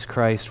Jesus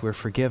Christ, we're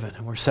forgiven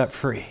and we're set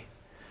free.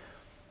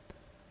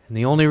 And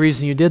the only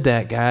reason you did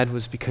that, God,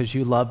 was because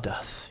you loved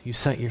us. You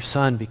sent your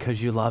Son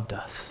because you loved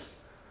us.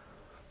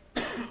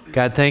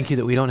 God, thank you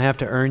that we don't have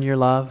to earn your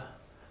love.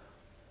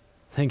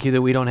 Thank you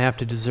that we don't have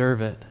to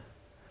deserve it.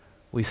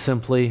 We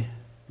simply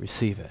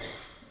receive it.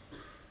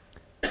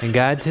 And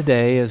God,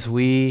 today, as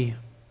we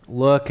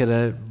look at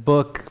a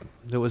book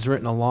that was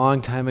written a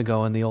long time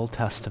ago in the Old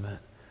Testament,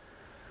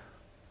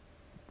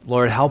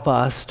 Lord, help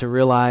us to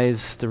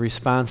realize the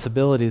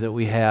responsibility that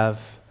we have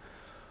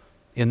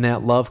in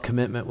that love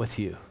commitment with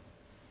you.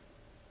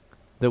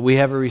 That we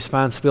have a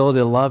responsibility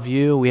to love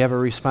you. We have a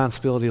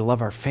responsibility to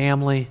love our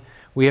family.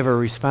 We have a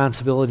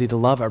responsibility to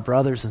love our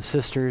brothers and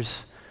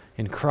sisters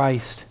in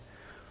Christ.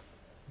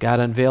 God,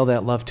 unveil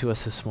that love to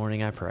us this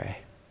morning, I pray.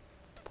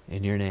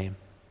 In your name,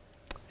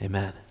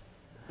 amen.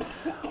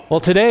 Well,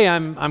 today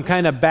I'm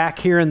kind of back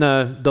here in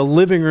the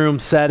living room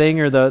setting,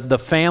 or the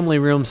family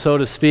room, so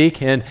to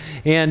speak. And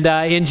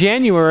in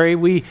January,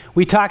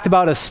 we talked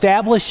about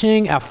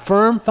establishing a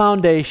firm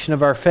foundation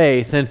of our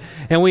faith. And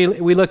we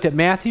looked at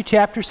Matthew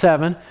chapter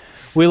 7.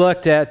 We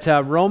looked at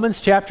Romans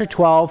chapter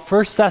 12,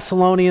 1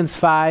 Thessalonians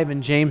 5,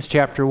 and James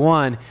chapter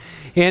 1.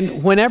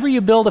 And whenever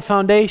you build a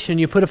foundation,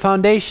 you put a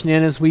foundation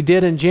in, as we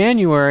did in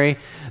January,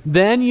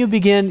 then you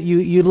begin,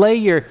 you lay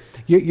your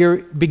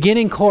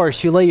beginning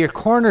course, you lay your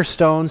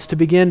cornerstones to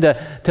begin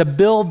to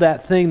build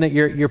that thing that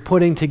you're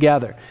putting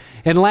together.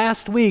 And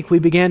last week, we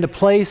began to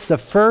place the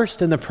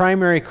first and the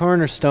primary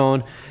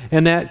cornerstone,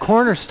 and that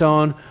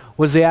cornerstone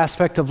was the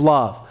aspect of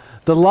love.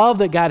 The love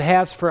that God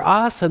has for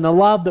us, and the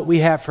love that we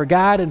have for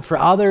God and for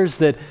others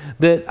that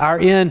are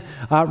in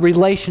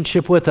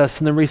relationship with us,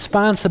 and the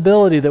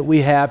responsibility that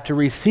we have to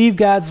receive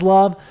God's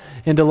love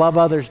and to love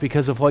others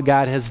because of what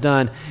God has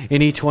done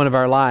in each one of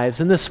our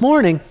lives. And this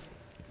morning,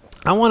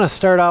 I want to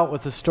start out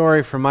with a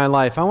story from my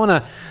life. I want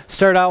to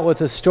start out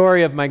with a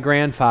story of my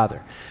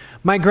grandfather.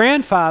 My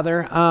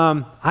grandfather,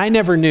 I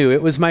never knew.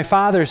 It was my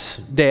father's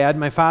dad,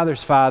 my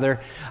father's father.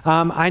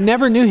 I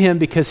never knew him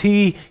because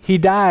he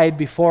died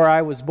before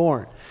I was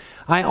born.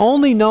 I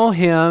only know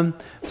him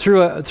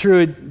through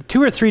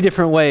two or three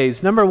different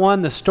ways. Number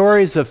one, the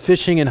stories of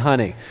fishing and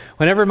hunting.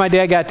 Whenever my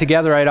dad got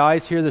together, I'd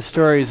always hear the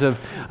stories of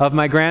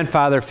my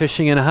grandfather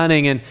fishing and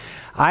hunting. And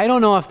I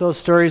don't know if those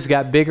stories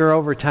got bigger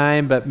over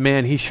time, but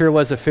man, he sure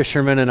was a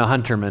fisherman and a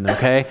hunterman,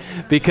 okay?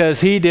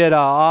 Because he did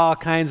all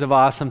kinds of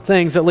awesome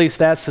things. At least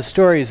that's the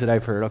stories that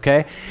I've heard,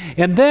 okay?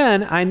 And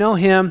then I know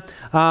him,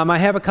 I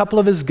have a couple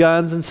of his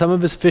guns and some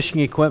of his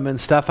fishing equipment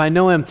and stuff. I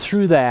know him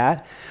through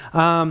that.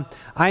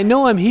 I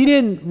know him, he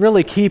didn't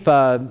really keep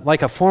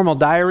like a formal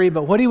diary,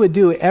 but what he would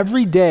do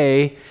every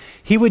day,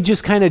 he would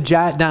just kind of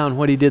jot down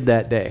what he did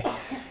that day.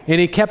 And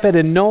he kept it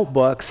in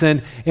notebooks,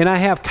 and I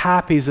have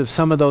copies of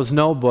some of those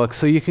notebooks,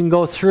 so you can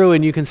go through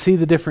and you can see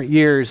the different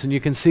years, and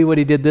you can see what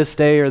he did this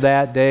day or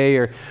that day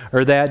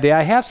or that day.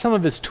 I have some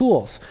of his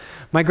tools.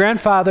 My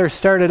grandfather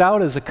started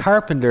out as a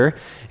carpenter,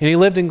 and he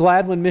lived in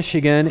Gladwin,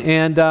 Michigan,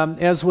 and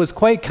as was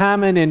quite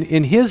common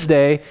in his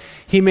day,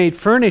 he made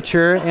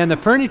furniture, and the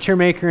furniture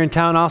maker in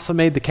town also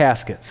made the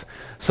caskets.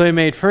 So he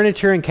made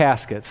furniture and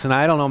caskets, and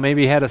I don't know,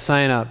 maybe he had a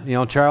sign up,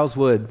 Charles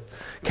Wood,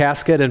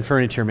 casket and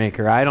furniture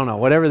maker. I don't know,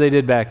 whatever they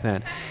did back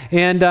then.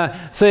 And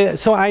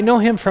so I know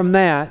him from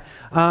that.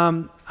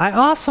 I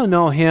also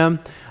know him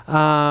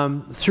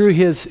through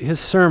his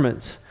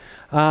sermons.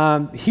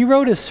 He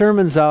wrote his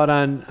sermons out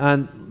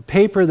on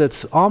paper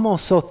that's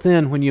almost so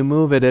thin when you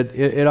move it,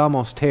 it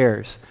almost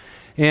tears.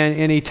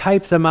 And he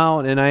typed them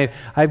out, and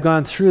I've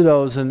gone through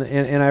those, and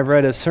I've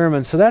read his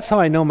sermons. So that's how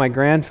I know my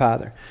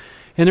grandfather.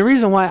 And the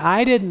reason why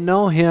I didn't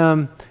know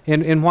him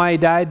and why he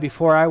died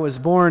before I was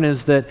born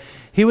is that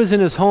he was in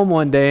his home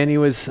one day, and he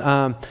was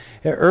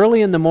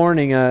early in the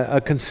morning,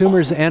 a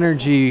Consumer's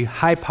Energy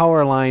high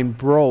power line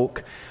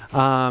broke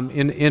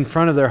in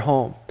front of their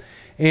home.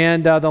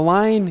 And the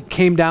line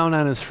came down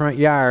on his front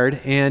yard,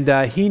 and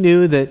he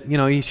knew that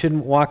he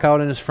shouldn't walk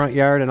out in his front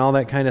yard and all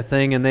that kind of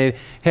thing. And they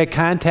had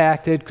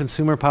contacted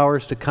Consumer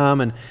Powers to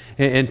come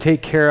and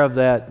take care of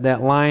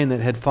that line that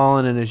had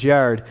fallen in his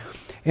yard.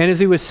 And as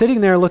he was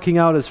sitting there looking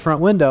out his front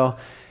window,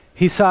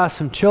 he saw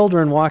some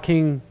children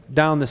walking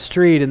down the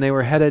street, and they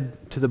were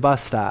headed to the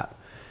bus stop.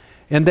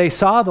 And they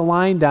saw the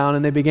line down,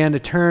 and they began to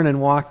turn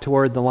and walk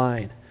toward the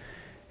line.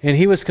 And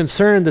he was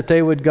concerned that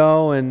they would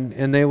go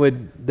and they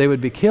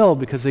would be killed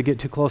because they get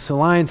too close to the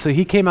line. So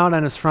he came out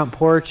on his front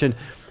porch and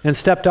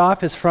stepped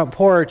off his front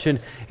porch and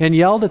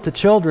yelled at the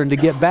children to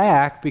get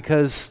back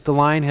because the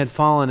line had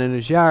fallen in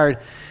his yard.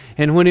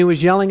 And when he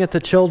was yelling at the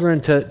children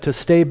to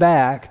stay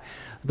back,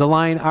 the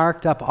line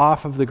arced up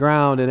off of the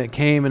ground, and it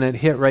came and it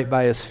hit right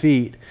by his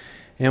feet.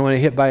 And when it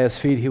hit by his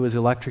feet, he was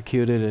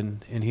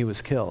electrocuted and he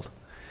was killed.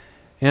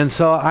 And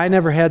so I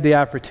never had the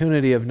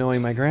opportunity of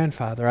knowing my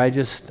grandfather. I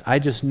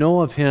just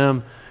know of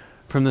him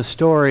from the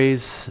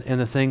stories and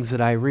the things that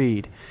I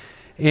read.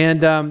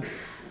 And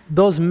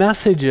those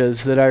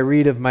messages that I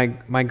read of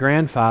my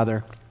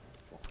grandfather,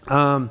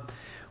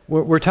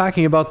 we're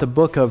talking about the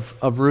book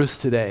of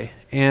Ruth today.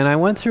 And I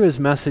went through his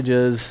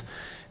messages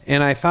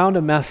and I found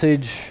a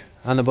message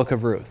on the book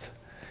of Ruth.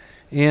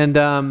 And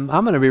I'm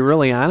going to be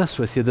really honest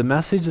with you. The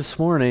message this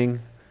morning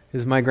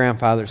is my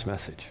grandfather's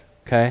message,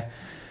 okay?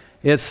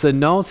 It's the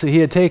notes that he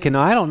had taken.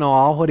 Now, I don't know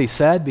all what he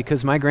said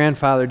because my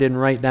grandfather didn't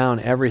write down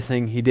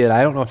everything he did.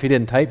 I don't know if he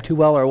didn't type too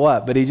well or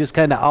what, but he just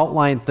kind of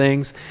outlined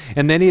things.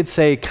 And then he'd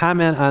say,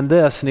 comment on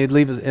this, and he'd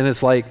leave, and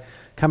it's like,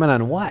 comment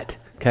on what?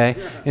 Okay?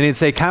 And he'd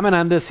say, comment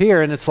on this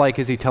here, and it's like,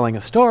 is he telling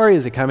a story?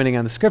 Is he commenting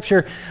on the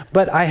scripture?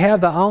 But I have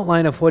the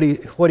outline of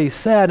what he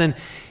said, and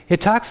it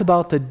talks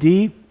about the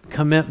deep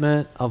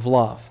commitment of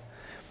love.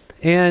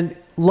 And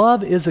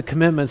love is a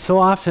commitment. So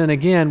often,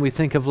 again, we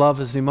think of love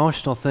as an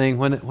emotional thing.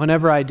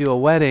 Whenever I do a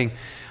wedding,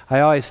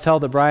 I always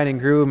tell the bride and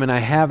groom, and I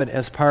have it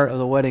as part of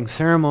the wedding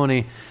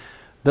ceremony,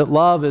 that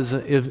love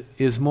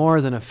is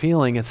more than a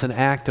feeling. It's an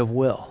act of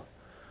will.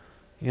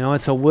 You know,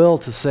 it's a will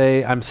to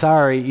say, I'm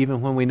sorry,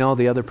 even when we know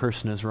the other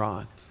person is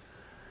wrong.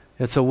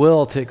 It's a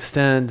will to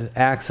extend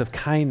acts of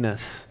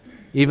kindness,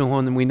 even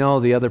when we know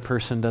the other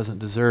person doesn't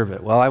deserve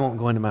it. Well, I won't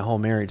go into my whole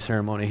marriage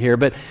ceremony here,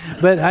 but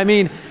I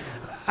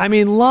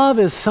mean, love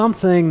is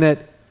something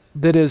that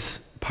is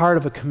part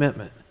of a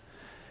commitment.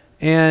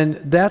 And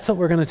that's what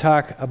we're going to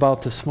talk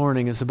about this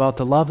morning, is about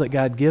the love that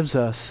God gives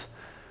us.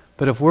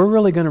 But if we're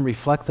really going to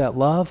reflect that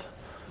love,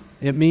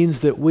 it means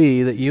that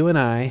you and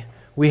I,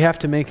 we have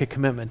to make a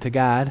commitment to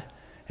God,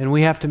 and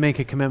we have to make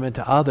a commitment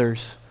to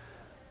others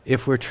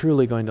if we're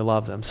truly going to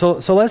love them. So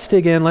let's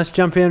dig in. Let's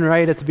jump in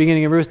right at the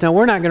beginning of Ruth. Now,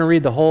 we're not going to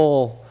read the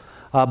whole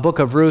book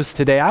of Ruth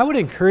today. I would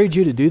encourage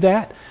you to do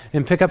that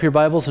and pick up your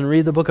Bibles and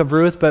read the book of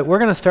Ruth, but we're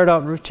going to start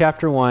out in Ruth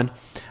chapter 1,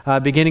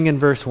 beginning in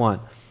verse 1.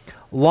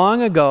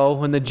 Long ago,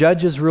 when the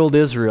judges ruled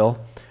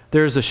Israel,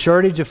 there was a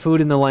shortage of food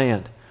in the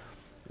land.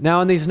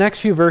 Now, in these next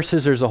few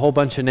verses, there's a whole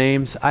bunch of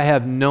names. I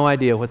have no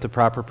idea what the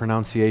proper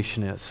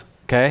pronunciation is,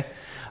 okay?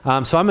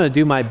 So I'm going to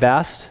do my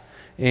best,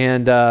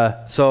 and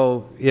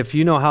so if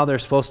you know how they're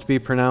supposed to be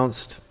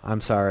pronounced, I'm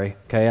sorry,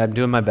 okay? I'm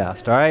doing my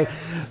best, all right?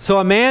 So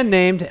a man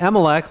named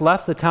Elimelech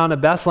left the town of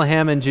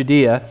Bethlehem in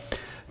Judea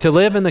to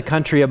live in the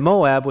country of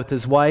Moab with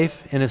his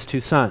wife and his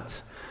 2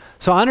 sons.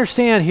 So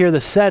understand here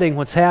the setting,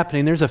 what's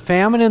happening. There's a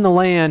famine in the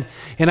land,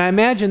 and I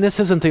imagine this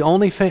isn't the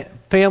only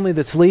family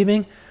that's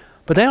leaving,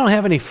 but they don't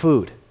have any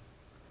food.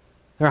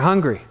 They're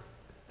hungry.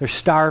 They're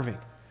starving.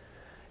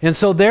 And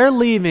so they're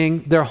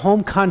leaving their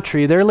home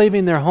country, they're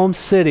leaving their home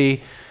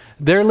city,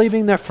 they're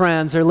leaving their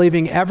friends, they're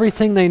leaving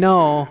everything they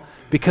know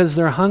because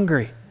they're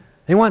hungry.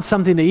 They want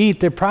something to eat.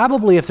 They're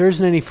probably, if there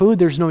isn't any food,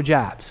 there's no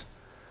jobs.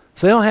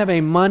 So they don't have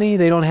any money,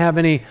 they don't have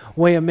any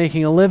way of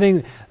making a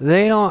living,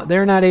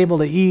 they're not able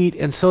to eat,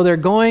 and so they're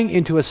going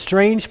into a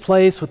strange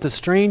place with the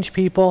strange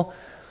people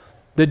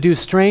that do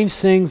strange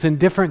things and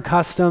different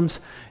customs,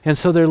 and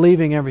so they're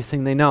leaving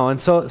everything they know. And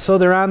so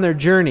they're on their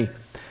journey.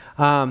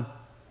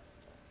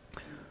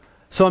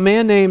 So a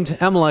man named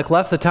Elimelech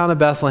left the town of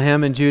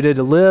Bethlehem in Judah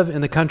to live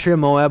in the country of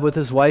Moab with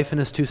his wife and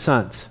his 2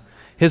 sons.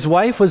 His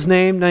wife was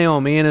named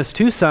Naomi, and his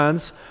 2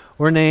 sons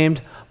were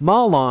named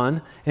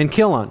Mahlon and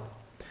Chilion.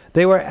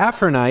 They were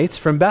Ephraimites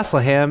from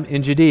Bethlehem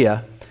in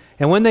Judea,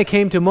 and when they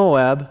came to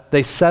Moab,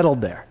 they settled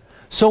there.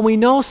 So we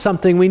know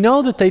something. We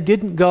know that they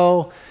didn't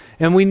go,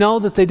 and we know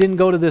that they didn't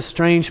go to this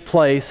strange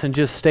place and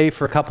just stay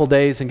for a couple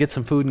days and get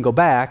some food and go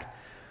back.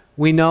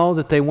 We know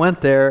that they went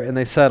there and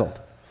they settled.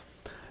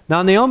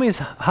 Now, Naomi's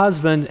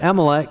husband,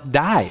 Elimelech,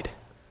 died,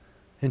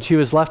 and she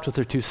was left with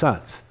her 2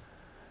 sons.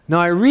 Now,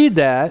 I read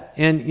that,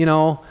 and,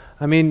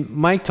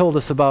 Mike told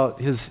us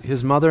about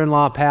his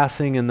mother-in-law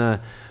passing and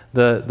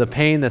the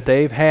pain that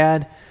they've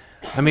had.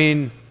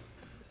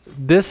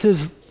 This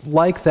is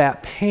like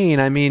that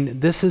pain.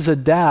 This is a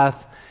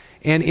death,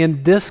 and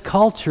in this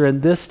culture,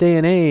 in this day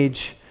and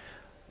age,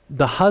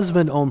 the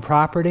husband owned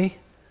property.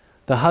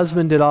 The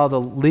husband did all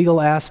the legal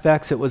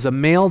aspects. It was a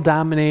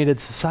male-dominated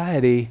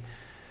society.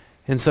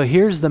 And so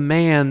here's the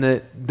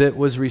man that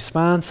was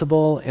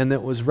responsible and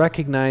that was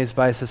recognized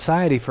by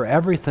society for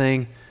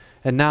everything,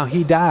 and now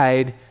he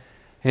died,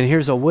 and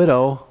here's a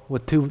widow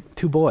with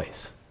two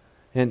boys.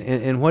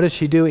 And what does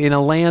she do in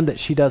a land that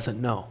she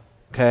doesn't know,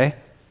 okay?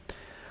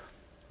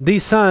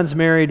 These sons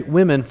married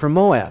women from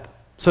Moab.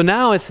 So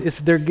now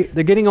they're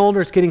getting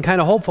older, it's getting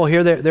kind of hopeful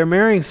here. They're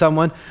marrying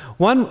someone.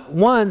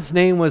 One's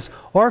name was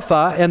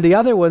Orpah, and the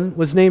other one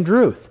was named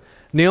Ruth.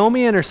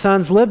 Naomi and her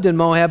sons lived in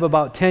Moab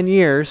about 10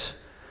 years,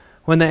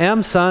 when the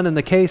M son and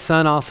the K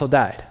son also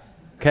died,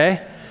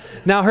 okay?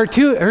 Now her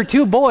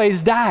two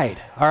boys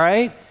died, all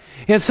right?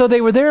 And so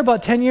they were there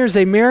about 10 years,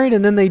 they married,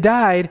 and then they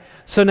died.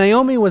 So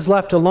Naomi was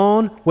left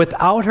alone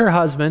without her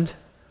husband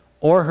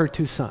or her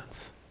 2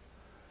 sons.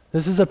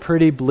 This is a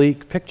pretty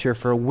bleak picture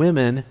for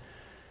women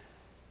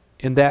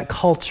in that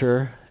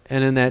culture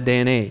and in that day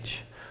and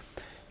age.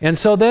 And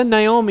so then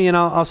Naomi, and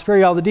I'll spare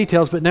you all the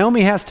details, but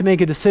Naomi has to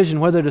make a decision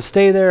whether to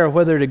stay there or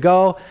whether to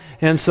go.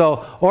 And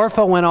so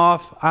Orpah went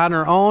off on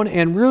her own,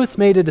 and Ruth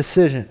made a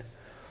decision.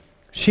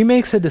 She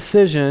makes a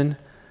decision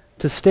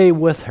to stay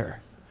with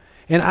her.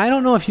 And I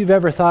don't know if you've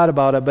ever thought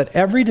about it, but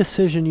every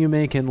decision you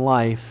make in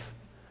life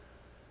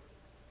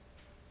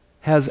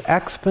has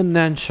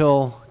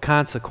exponential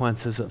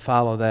consequences that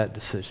follow that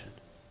decision.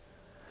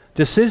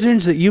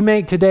 Decisions that you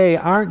make today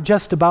aren't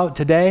just about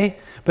today,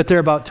 but they're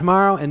about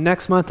tomorrow and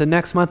next month and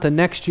next month and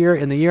next year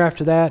and the year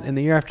after that and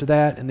the year after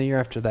that and the year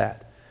after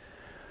that.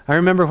 I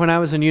remember when I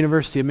was in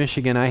University of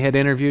Michigan, I had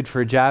interviewed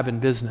for a job in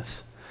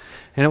business.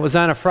 And it was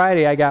on a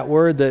Friday I got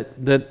word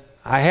that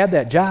I had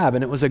that job,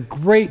 and it was a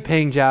great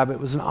paying job. It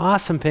was an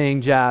awesome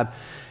paying job.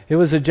 It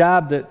was a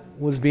job that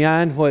was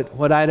beyond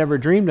what I'd ever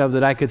dreamed of,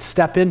 that I could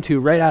step into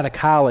right out of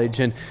college.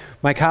 And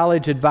my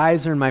college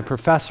advisor and my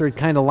professor had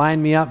kind of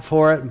lined me up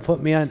for it and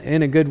put me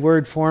in a good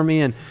word for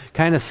me and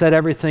kind of set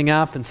everything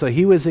up. And so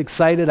he was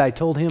excited. I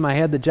told him I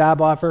had the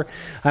job offer.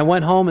 I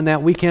went home, and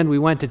that weekend we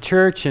went to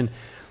church, and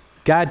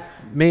God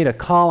made a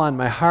call on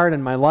my heart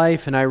and my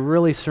life, and I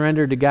really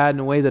surrendered to God in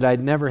a way that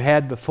I'd never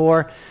had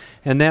before.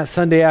 And that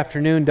Sunday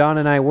afternoon, Dawn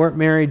and I weren't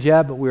married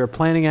yet, but we were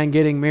planning on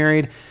getting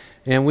married.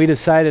 And we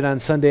decided on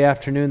Sunday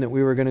afternoon that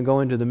we were going to go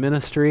into the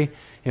ministry,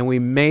 and we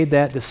made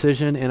that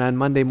decision. And on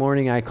Monday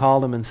morning, I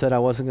called him and said I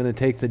wasn't going to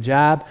take the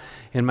job.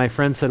 And my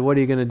friend said, "What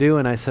are you going to do?"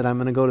 And I said, "I'm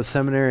going to go to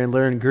seminary and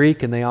learn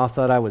Greek." And they all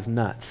thought I was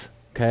nuts,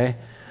 okay?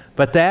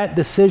 But that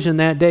decision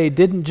that day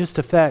didn't just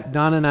affect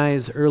Dawn and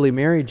I's early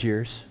marriage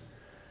years.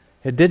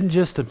 It didn't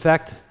just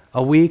affect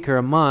a week or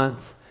a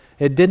month.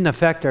 It didn't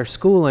affect our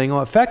schooling. Well,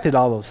 it affected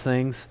all those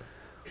things,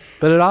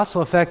 but it also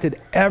affected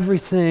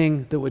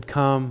everything that would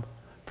come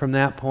from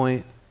that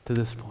point to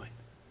this point.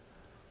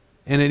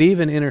 And it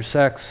even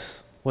intersects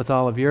with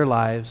all of your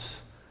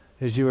lives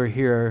as you are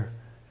here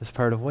as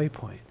part of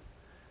Waypoint.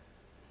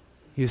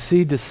 You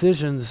see,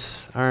 decisions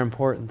are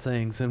important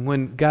things, and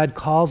when God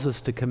calls us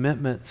to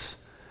commitments,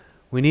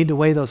 we need to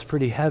weigh those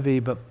pretty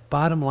heavy, but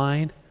bottom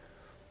line,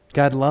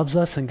 God loves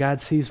us and God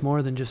sees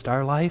more than just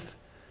our life,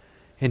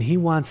 and He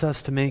wants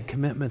us to make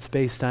commitments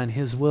based on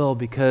His will,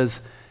 because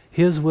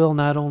His will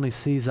not only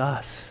sees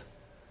us,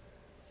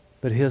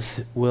 but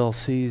His will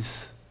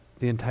sees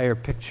the entire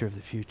picture of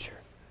the future.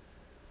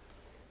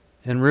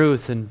 And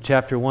Ruth, in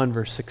chapter 1,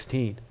 verse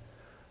 16,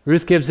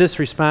 Ruth gives this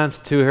response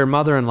to her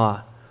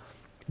mother-in-law: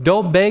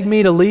 "Don't beg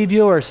me to leave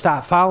you or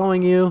stop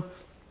following you."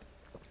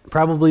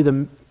 Probably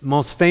the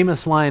most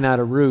famous line out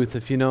of Ruth,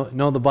 if you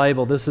know the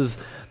Bible. This is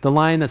the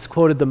line that's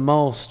quoted the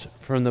most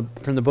from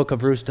the book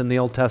of Ruth in the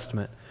Old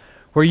Testament.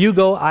 "Where you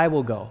go, I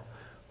will go.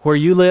 Where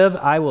you live,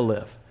 I will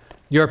live.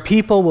 Your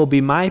people will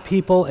be my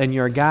people, and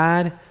your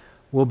God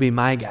will be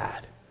my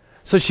God."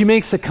 So she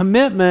makes a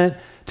commitment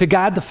to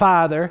God the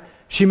Father.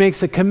 She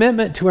makes a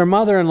commitment to her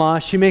mother-in-law.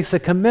 She makes a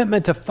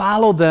commitment to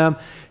follow them.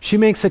 She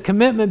makes a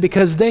commitment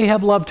because they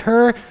have loved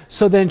her,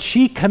 so then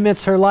she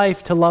commits her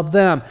life to love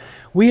them.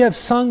 We have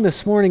sung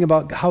this morning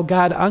about how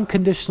God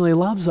unconditionally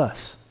loves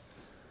us.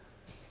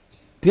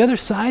 The other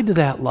side to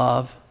that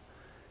love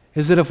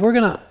is that if we're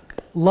going to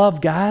love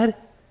God,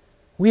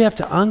 we have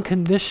to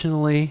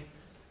unconditionally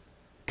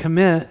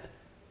commit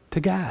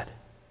to God.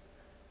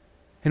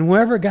 And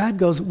wherever God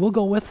goes, we'll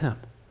go with Him.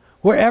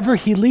 Wherever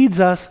He leads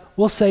us,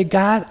 we'll say,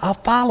 "God, I'll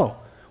follow."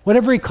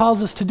 Whatever He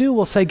calls us to do,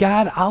 we'll say,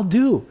 "God, I'll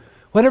do."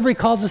 Whatever He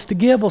calls us to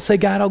give, we'll say,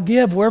 "God, I'll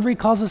give." Wherever He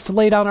calls us to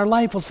lay down our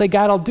life, we'll say,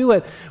 "God, I'll do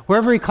it."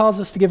 Wherever He calls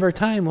us to give our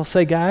time, we'll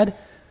say, "God,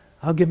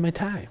 I'll give my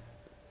time."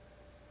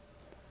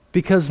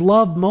 Because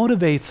love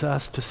motivates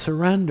us to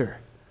surrender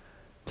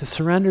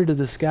to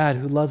this God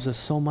who loves us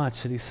so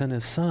much that He sent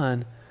His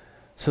Son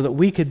so that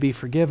we could be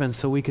forgiven,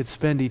 so we could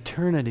spend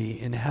eternity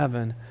in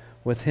heaven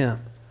with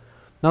Him.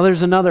 Now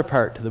there's another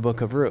part to the book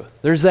of Ruth.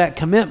 There's that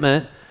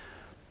commitment,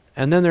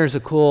 and then there's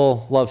a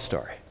cool love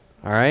story,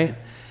 all right?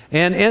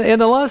 And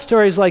the love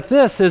story is like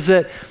this, is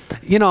that,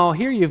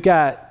 here you've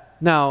got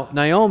now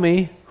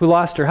Naomi, who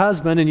lost her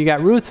husband, and you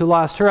got Ruth, who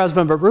lost her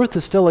husband, but Ruth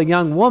is still a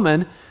young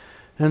woman.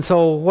 And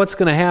so what's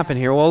going to happen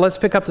here? Well, let's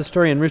pick up the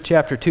story in Ruth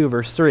chapter 2,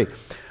 verse 3.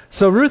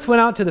 "So Ruth went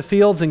out to the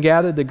fields and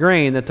gathered the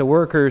grain that the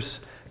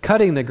workers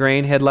cutting the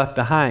grain had left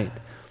behind."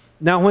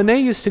 Now, when they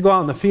used to go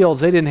out in the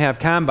fields, they didn't have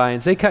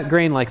combines. They cut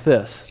grain like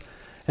this.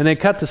 And they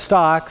cut the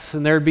stalks,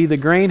 and there'd be the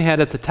grain head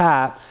at the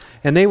top,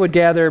 and they would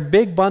gather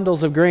big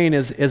bundles of grain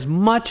as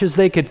much as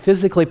they could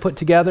physically put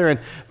together and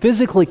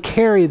physically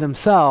carry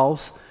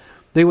themselves.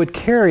 They would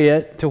carry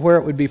it to where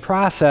it would be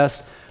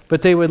processed,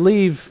 but they would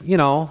leave,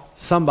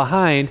 some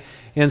behind.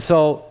 And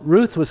so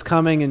Ruth was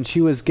coming, and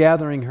she was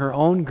gathering her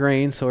own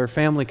grain so her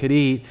family could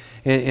eat,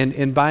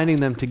 and binding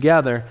them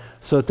together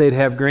so that they'd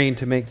have grain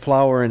to make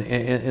flour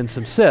and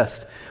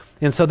subsist.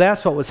 And so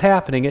that's what was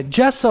happening. It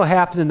just so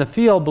happened in the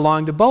field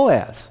belonged to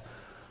Boaz.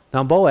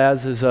 Now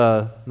Boaz is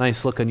a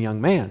nice-looking young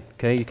man.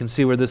 Okay, you can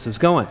see where this is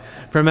going.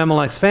 From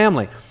Elimelech's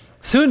family.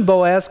 "Soon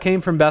Boaz came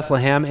from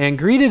Bethlehem and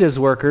greeted his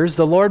workers,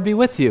 'The Lord be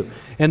with you.'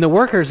 And the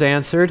workers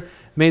answered,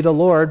 'May the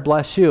Lord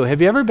bless you.'" Have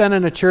you ever been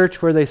in a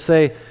church where they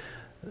say,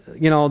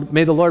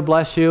 "May the Lord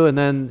bless you," and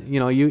then,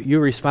 you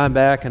respond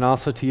back, and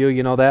also to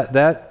you,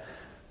 that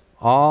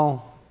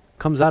all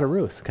comes out of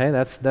Ruth, okay?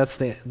 That's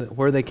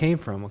where they came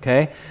from,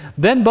 okay?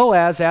 "Then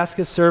Boaz asked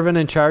his servant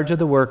in charge of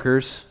the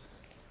workers,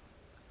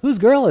 'Whose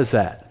girl is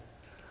that?'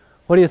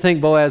 What do you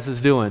think Boaz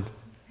is doing?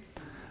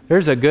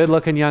 There's a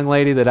good-looking young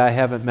lady that I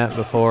haven't met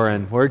before,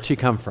 and where'd she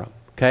come from?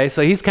 Okay,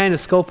 so he's kind of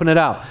scoping it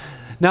out.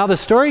 Now the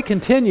story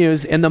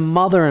continues and the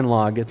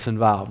mother-in-law gets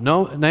involved.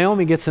 No,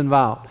 Naomi gets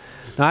involved.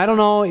 Now I don't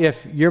know if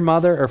your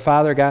mother or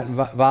father got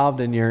involved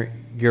in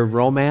your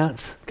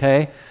romance,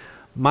 okay?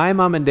 My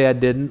mom and dad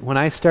didn't. When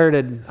I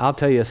started, I'll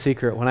tell you a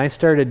secret, when I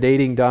started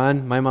dating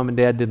Dawn, my mom and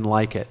dad didn't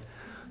like it,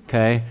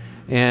 okay?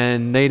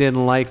 And they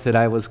didn't like that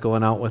I was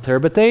going out with her,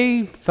 but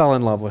they fell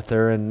in love with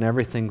her and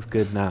everything's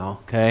good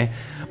now, okay?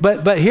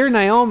 But here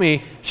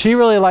Naomi, she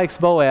really likes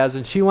Boaz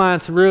and she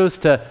wants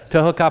Ruth to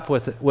hook up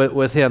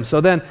with him.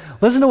 So then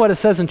listen to what it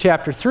says in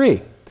chapter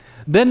 3.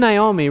 Then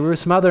Naomi,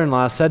 Ruth's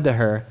mother-in-law, said to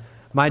her,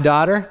 "My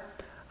daughter,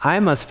 I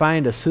must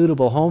find a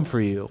suitable home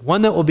for you,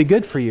 one that will be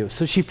good for you."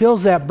 So she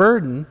feels that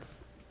burden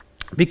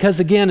because,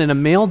 again, in a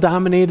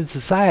male-dominated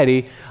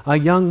society, a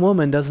young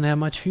woman doesn't have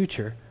much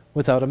future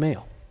without a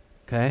male,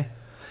 okay?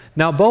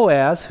 Now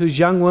Boaz, whose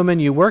young woman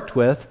you worked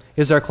with,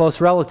 is our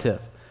close relative.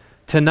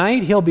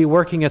 Tonight he'll be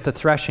working at the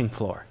threshing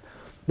floor.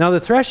 Now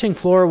the threshing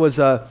floor was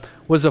a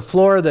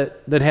floor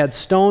that had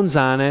stones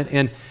on it,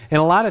 and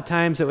a lot of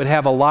times it would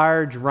have a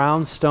large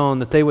round stone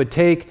that they would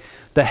take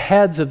the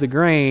heads of the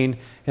grain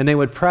and they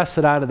would press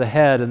it out of the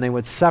head and they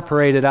would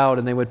separate it out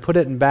and they would put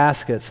it in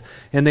baskets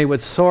and they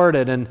would sort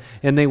it and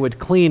they would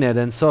clean it.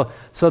 And so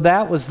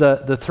that was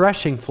the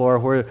threshing floor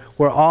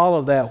where all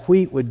of that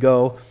wheat would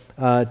go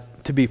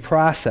to be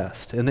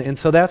processed. And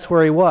so that's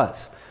where he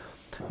was.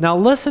 Now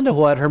listen to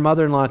what her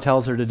mother-in-law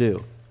tells her to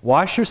do.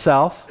 Wash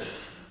yourself,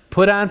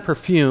 put on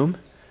perfume,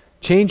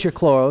 change your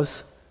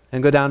clothes,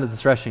 and go down to the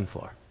threshing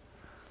floor.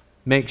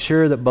 Make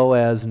sure that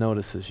Boaz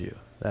notices you.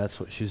 That's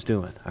what she's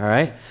doing, all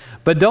right?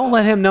 But don't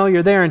let him know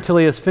you're there until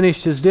he has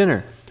finished his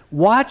dinner.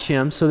 Watch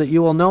him so that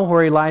you will know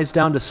where he lies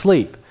down to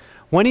sleep.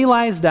 When he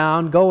lies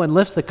down, go and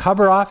lift the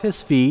cover off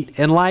his feet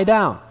and lie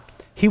down.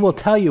 He will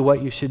tell you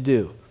what you should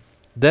do.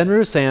 Then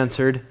Ruth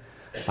answered,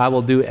 "I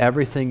will do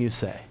everything you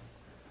say."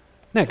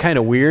 Isn't that kind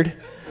of weird?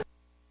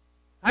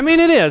 I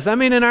mean, it is. I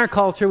mean, in our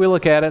culture, we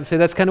look at it and say,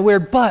 that's kind of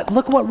weird. But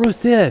look what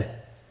Ruth did.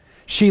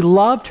 She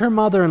loved her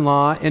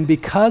mother-in-law, and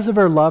because of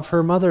her love for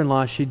her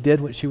mother-in-law, she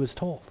did what she was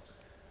told.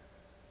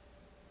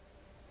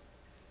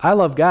 I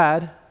love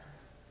God.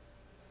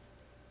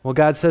 Well,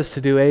 God says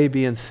to do A,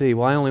 B, and C.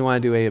 Well, I only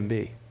want to do A and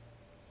B. Do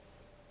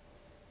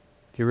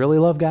you really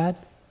love God?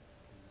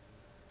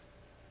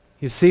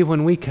 You see,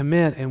 when we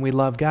commit and we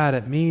love God,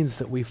 it means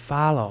that we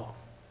follow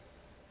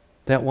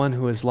that one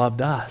who has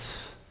loved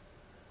us.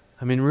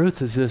 I mean,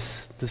 Ruth is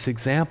this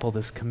example,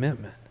 this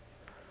commitment.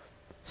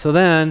 So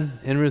then,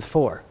 in Ruth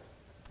 4,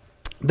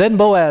 then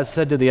Boaz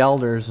said to the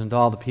elders and to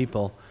all the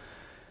people,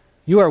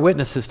 "You are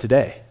witnesses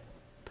today.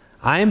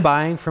 I am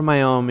buying from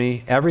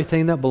Naomi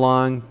everything that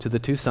belonged to the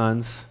two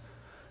sons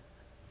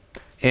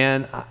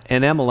and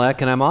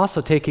Amalek, and I'm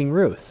also taking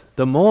Ruth,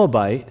 the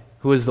Moabite,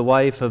 who is the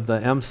wife of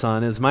the M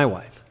son, is my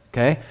wife."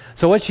 Okay?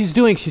 So what she's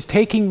doing, she's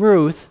taking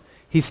Ruth.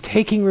 He's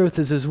taking Ruth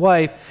as his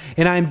wife,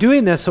 and I'm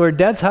doing this so her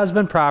dead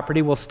husband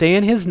property will stay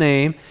in his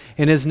name,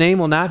 and his name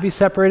will not be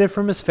separated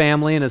from his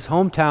family and his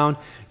hometown.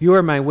 You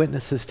are my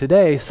witnesses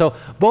today. So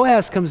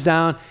Boaz comes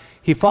down.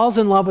 He falls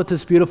in love with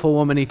this beautiful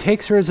woman. He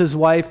takes her as his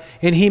wife,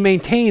 and he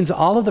maintains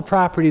all of the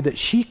property that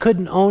she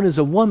couldn't own as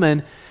a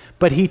woman,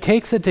 but he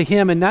takes it to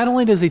him, and not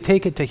only does he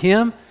take it to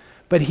him,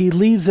 but he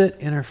leaves it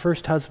in her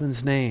first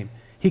husband's name.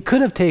 He could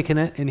have taken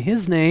it in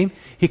his name.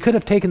 He could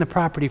have taken the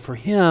property for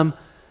him,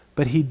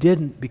 but he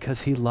didn't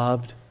because he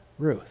loved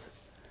Ruth.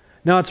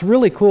 Now, it's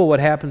really cool what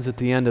happens at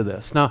the end of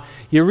this. Now,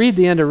 you read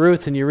the end of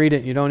Ruth and you read it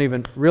and you don't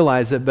even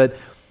realize it, but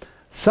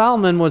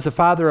Solomon was the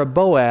father of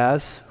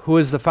Boaz, who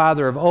is the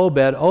father of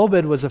Obed.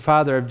 Obed was the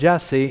father of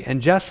Jesse,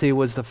 and Jesse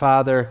was the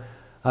father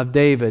of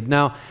David.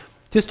 Now,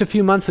 just a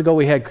few months ago,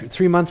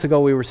 3 months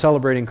ago, we were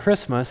celebrating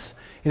Christmas,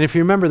 and if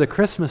you remember the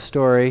Christmas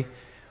story,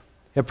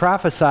 it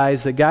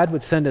prophesies that God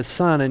would send his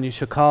son, and you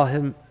shall call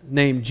him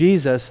named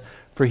Jesus,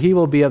 for he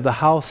will be of the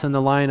house and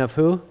the line of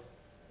who?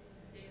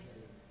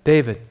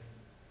 David.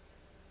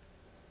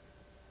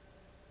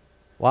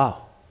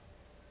 Wow.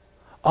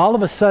 All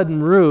of a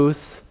sudden,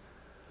 Ruth,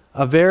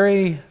 a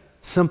very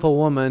simple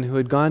woman who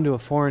had gone to a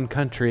foreign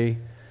country,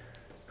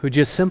 who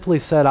just simply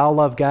said, I'll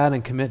love God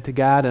and commit to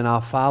God, and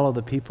I'll follow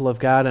the people of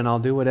God, and I'll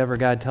do whatever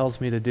God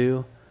tells me to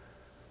do.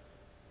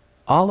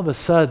 All of a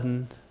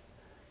sudden,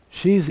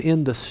 she's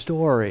in the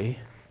story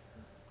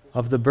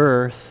of the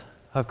birth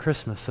of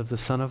Christmas, of the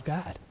Son of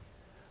God.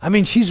 I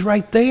mean, she's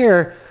right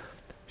there.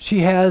 She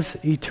has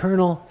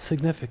eternal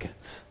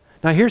significance.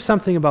 Now, here's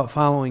something about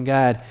following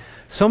God.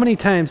 So many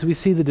times we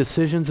see the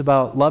decisions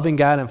about loving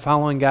God and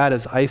following God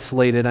as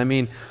isolated. I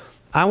mean,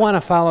 I want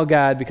to follow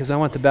God because I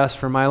want the best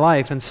for my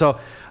life. And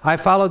so I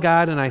follow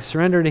God and I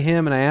surrender to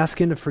him and I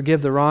ask him to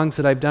forgive the wrongs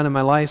that I've done in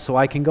my life so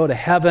I can go to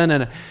heaven.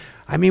 And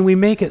I mean, we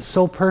make it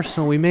so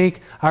personal. We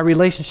make our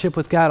relationship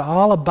with God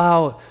all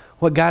about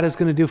what God is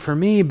going to do for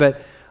me.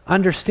 But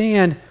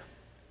understand,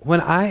 when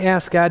I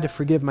asked God to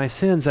forgive my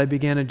sins, I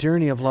began a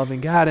journey of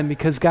loving God. And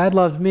because God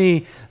loved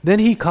me, then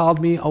he called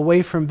me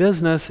away from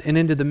business and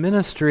into the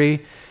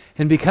ministry.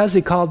 And because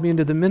he called me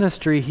into the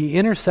ministry, he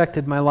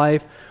intersected my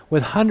life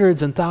with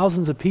hundreds and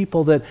thousands of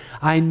people that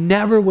I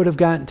never would have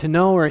gotten to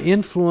know or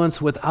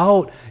influence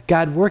without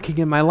God working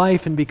in my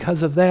life. And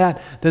because of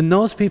that, then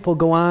those people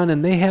go on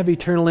and they have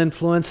eternal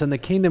influence, and the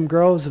kingdom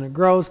grows and it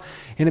grows,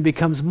 and it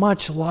becomes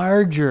much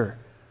larger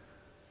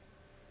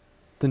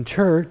than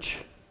church.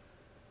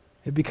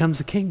 It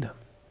becomes a kingdom.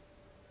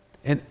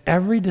 And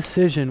every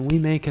decision we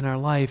make in our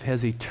life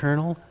has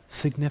eternal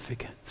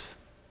significance.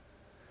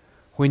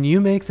 When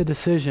you make the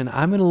decision,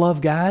 I'm going to love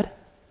God,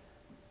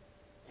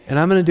 and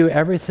I'm going to do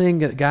everything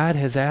that God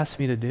has asked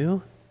me to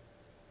do,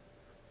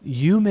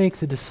 you make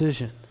the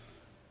decision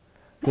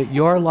that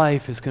your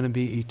life is going to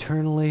be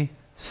eternally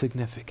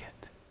significant.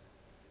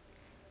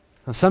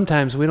 Now,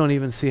 sometimes we don't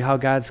even see how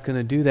God's going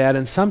to do that,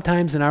 and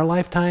sometimes in our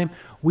lifetime,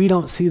 we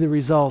don't see the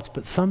results,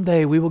 but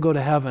someday we will go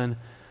to heaven,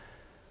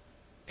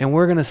 and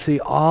we're going to see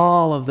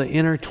all of the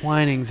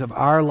intertwinings of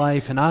our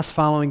life and us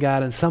following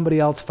God and somebody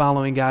else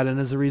following God, and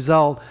as a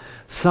result,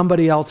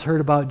 somebody else heard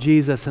about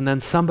Jesus, and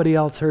then somebody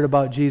else heard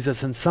about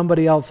Jesus, and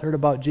somebody else heard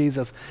about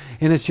Jesus.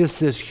 And it's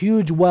just this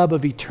huge web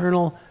of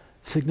eternal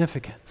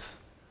significance.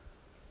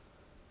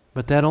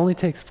 But that only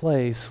takes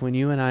place when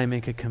you and I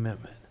make a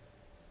commitment.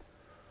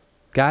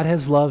 God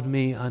has loved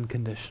me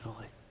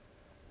unconditionally.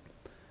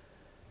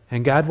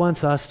 And God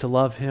wants us to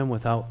love him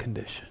without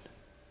condition.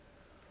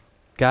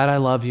 God, I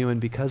love you, and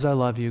because I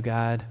love you,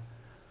 God,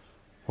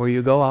 where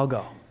you go, I'll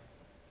go.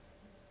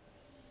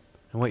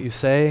 And what you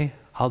say,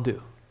 I'll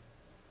do.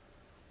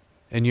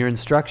 And your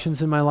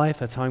instructions in my life,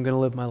 that's how I'm going to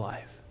live my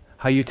life.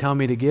 How you tell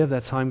me to give,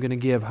 that's how I'm going to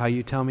give. How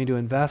you tell me to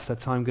invest,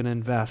 that's how I'm going to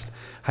invest.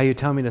 How you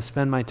tell me to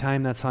spend my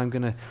time, that's how I'm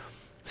going to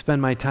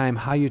spend my time.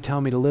 How you tell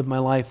me to live my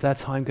life,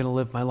 that's how I'm going to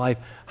live my life.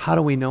 How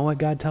do we know what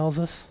God tells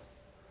us?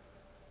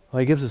 Well,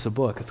 he gives us a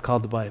book. It's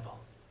called the Bible.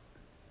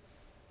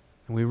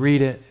 And we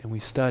read it, and we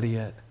study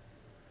it,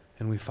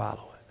 and we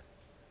follow it.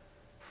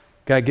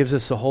 God gives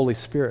us the Holy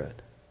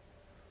Spirit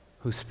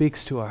who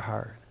speaks to our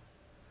heart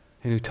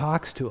and who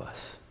talks to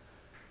us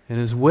and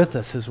is with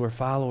us as we're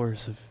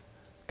followers of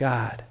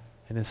God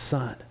and his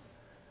Son.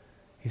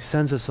 He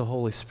sends us the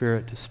Holy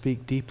Spirit to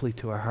speak deeply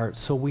to our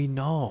hearts so we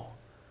know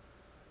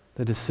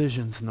the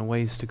decisions and the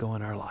ways to go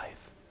in our life.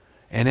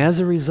 And as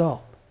a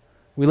result,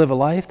 we live a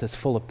life that's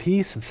full of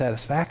peace and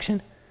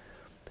satisfaction,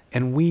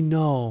 and we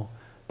know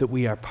that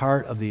we are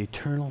part of the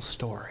eternal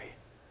story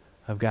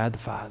of God the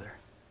Father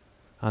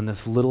on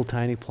this little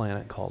tiny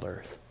planet called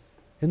Earth.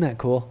 Isn't that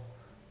cool?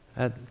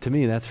 To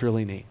me, that's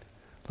really neat.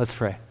 Let's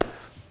pray.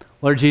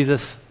 Lord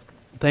Jesus,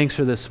 thanks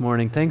for this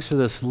morning. Thanks for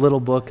this little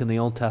book in the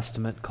Old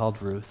Testament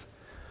called Ruth.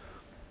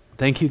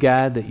 Thank you,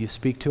 God, that you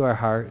speak to our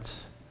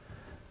hearts.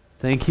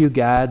 Thank you,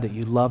 God, that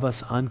you love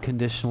us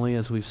unconditionally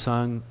as we've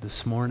sung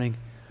this morning.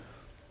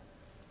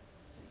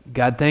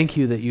 God, thank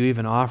you that you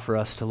even offer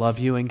us to love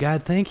you. And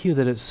God, thank you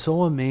that it's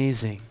so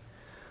amazing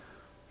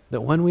that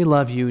when we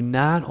love you,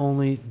 not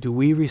only do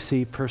we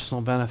receive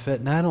personal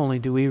benefit, not only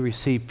do we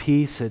receive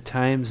peace at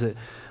times that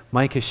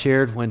Mike has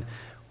shared when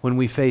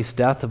we face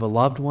death of a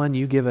loved one,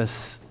 you give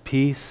us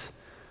peace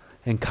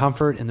and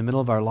comfort in the middle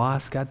of our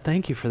loss. God,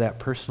 thank you for that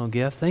personal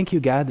gift. Thank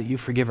you, God, that you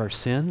forgive our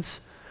sins.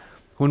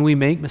 When we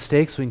make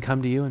mistakes, we can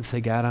come to you and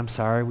say, God, I'm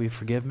sorry, will you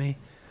forgive me?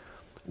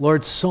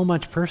 Lord, so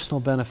much personal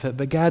benefit,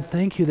 but God,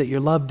 thank you that your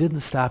love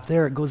didn't stop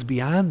there. It goes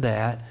beyond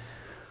that.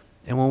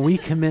 And when we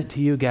commit to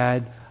you,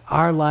 God,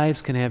 our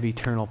lives can have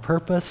eternal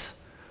purpose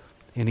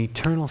and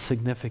eternal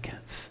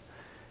significance.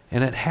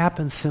 And it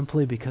happens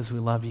simply because we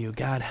love you.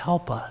 God,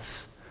 help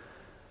us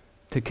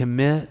to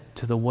commit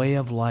to the way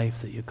of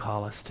life that you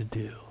call us to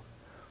do.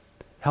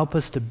 Help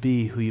us to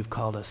be who you've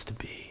called us to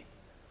be,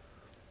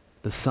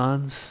 the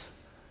sons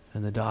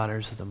and the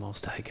daughters of the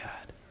Most High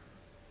God.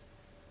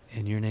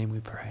 In your name we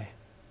pray.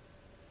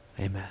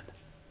 Amen.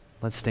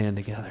 Let's stand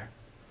together.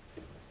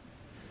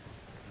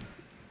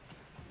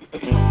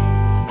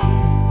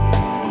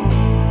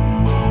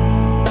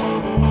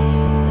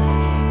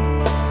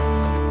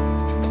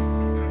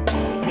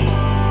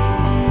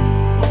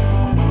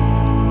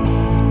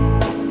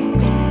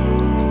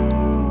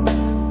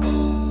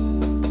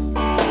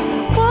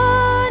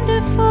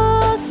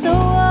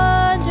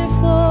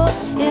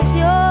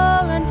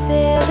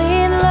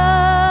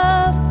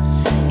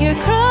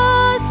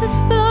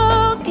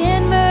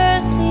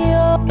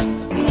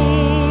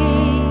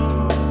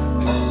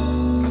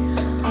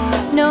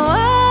 No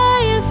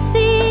eye has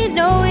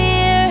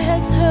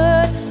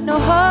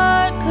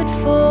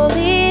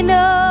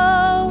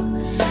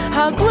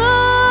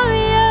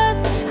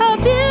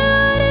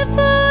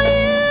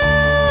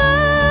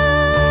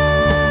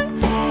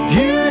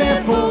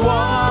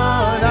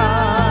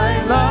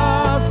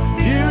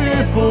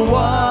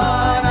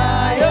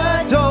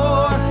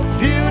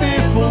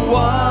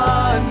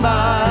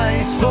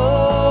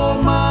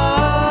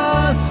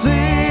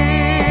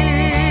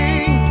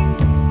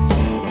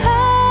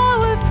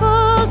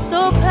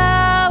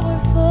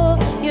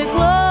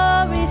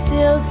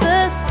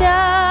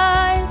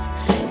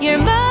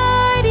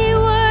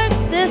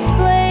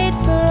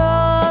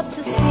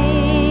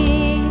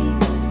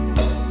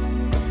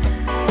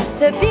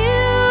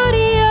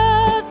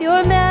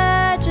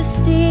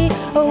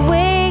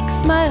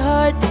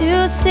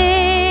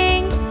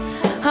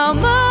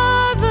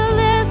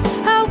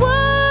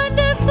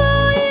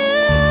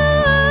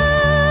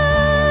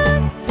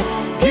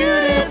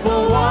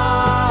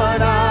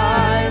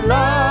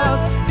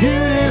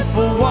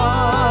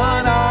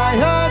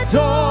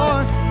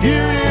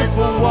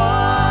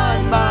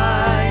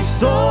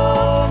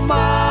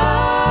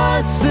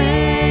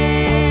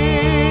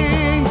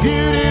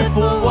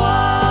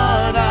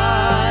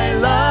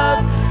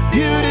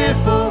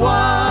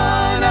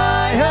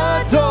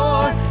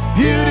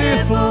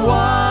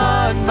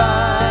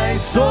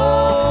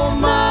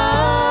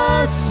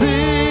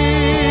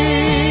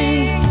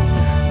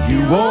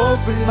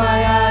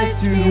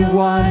do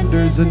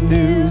wonders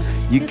anew.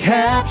 You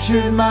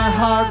captured my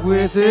heart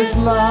with this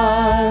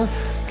love,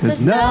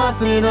 'cause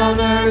nothing on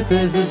earth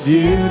is as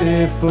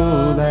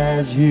beautiful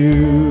as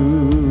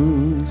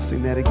you.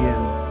 Sing that again.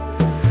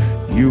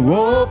 You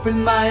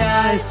opened my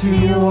eyes to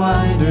your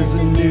wonders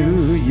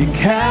anew. You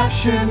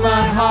captured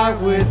my heart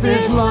with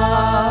this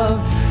love,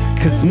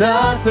 'cause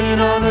nothing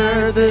on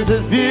earth is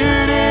as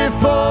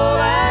beautiful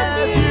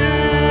as you.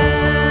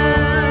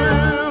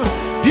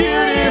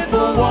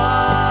 Beautiful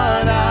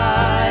one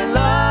I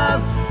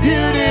love,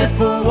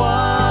 beautiful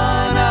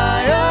one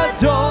I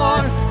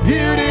adore,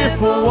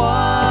 beautiful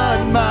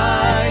one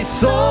my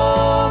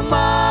soul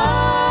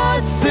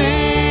must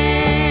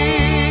sing.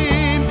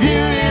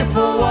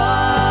 Beautiful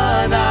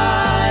one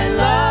I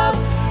love,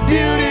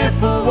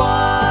 beautiful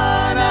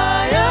one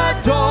I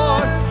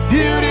adore,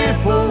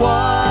 beautiful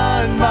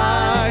one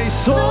my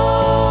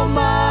soul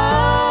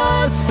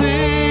must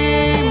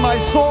sing. My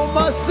soul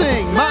must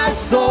sing. My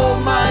soul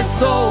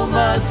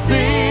must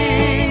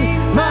sing.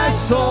 My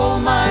soul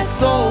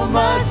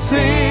must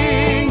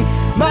sing.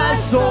 My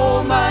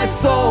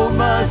soul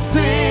must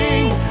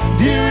sing.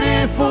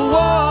 Beautiful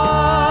one.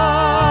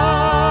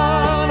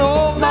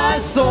 Oh, my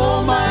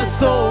soul must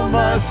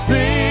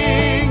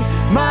sing.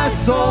 My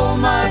soul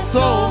must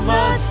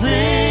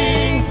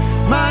sing.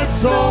 My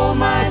soul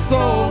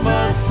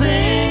must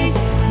sing.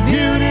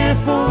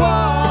 Beautiful one.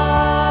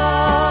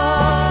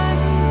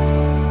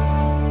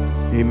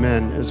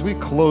 Amen. As we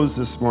close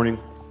this morning,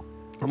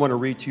 I want to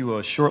read to you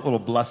a short little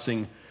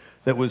blessing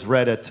that was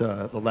read at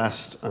the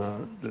last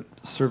the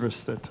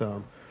service that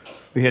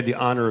we had the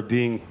honor of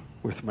being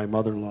with my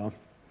mother-in-law.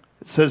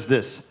 It says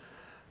this: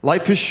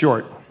 life is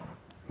short.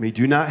 We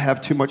do not have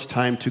too much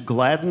time to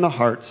gladden the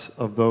hearts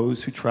of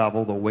those who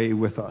travel the way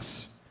with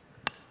us.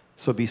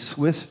 So be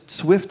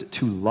swift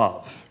to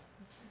love,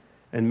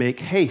 and make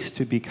haste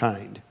to be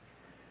kind.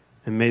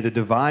 And may the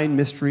divine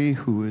mystery,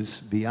 who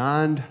is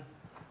beyond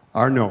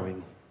our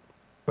knowing,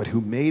 but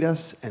who made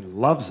us and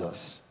loves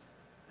us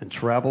and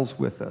travels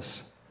with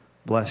us,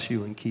 bless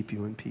you and keep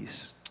you in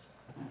peace.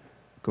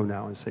 Go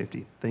now in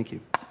safety. Thank you.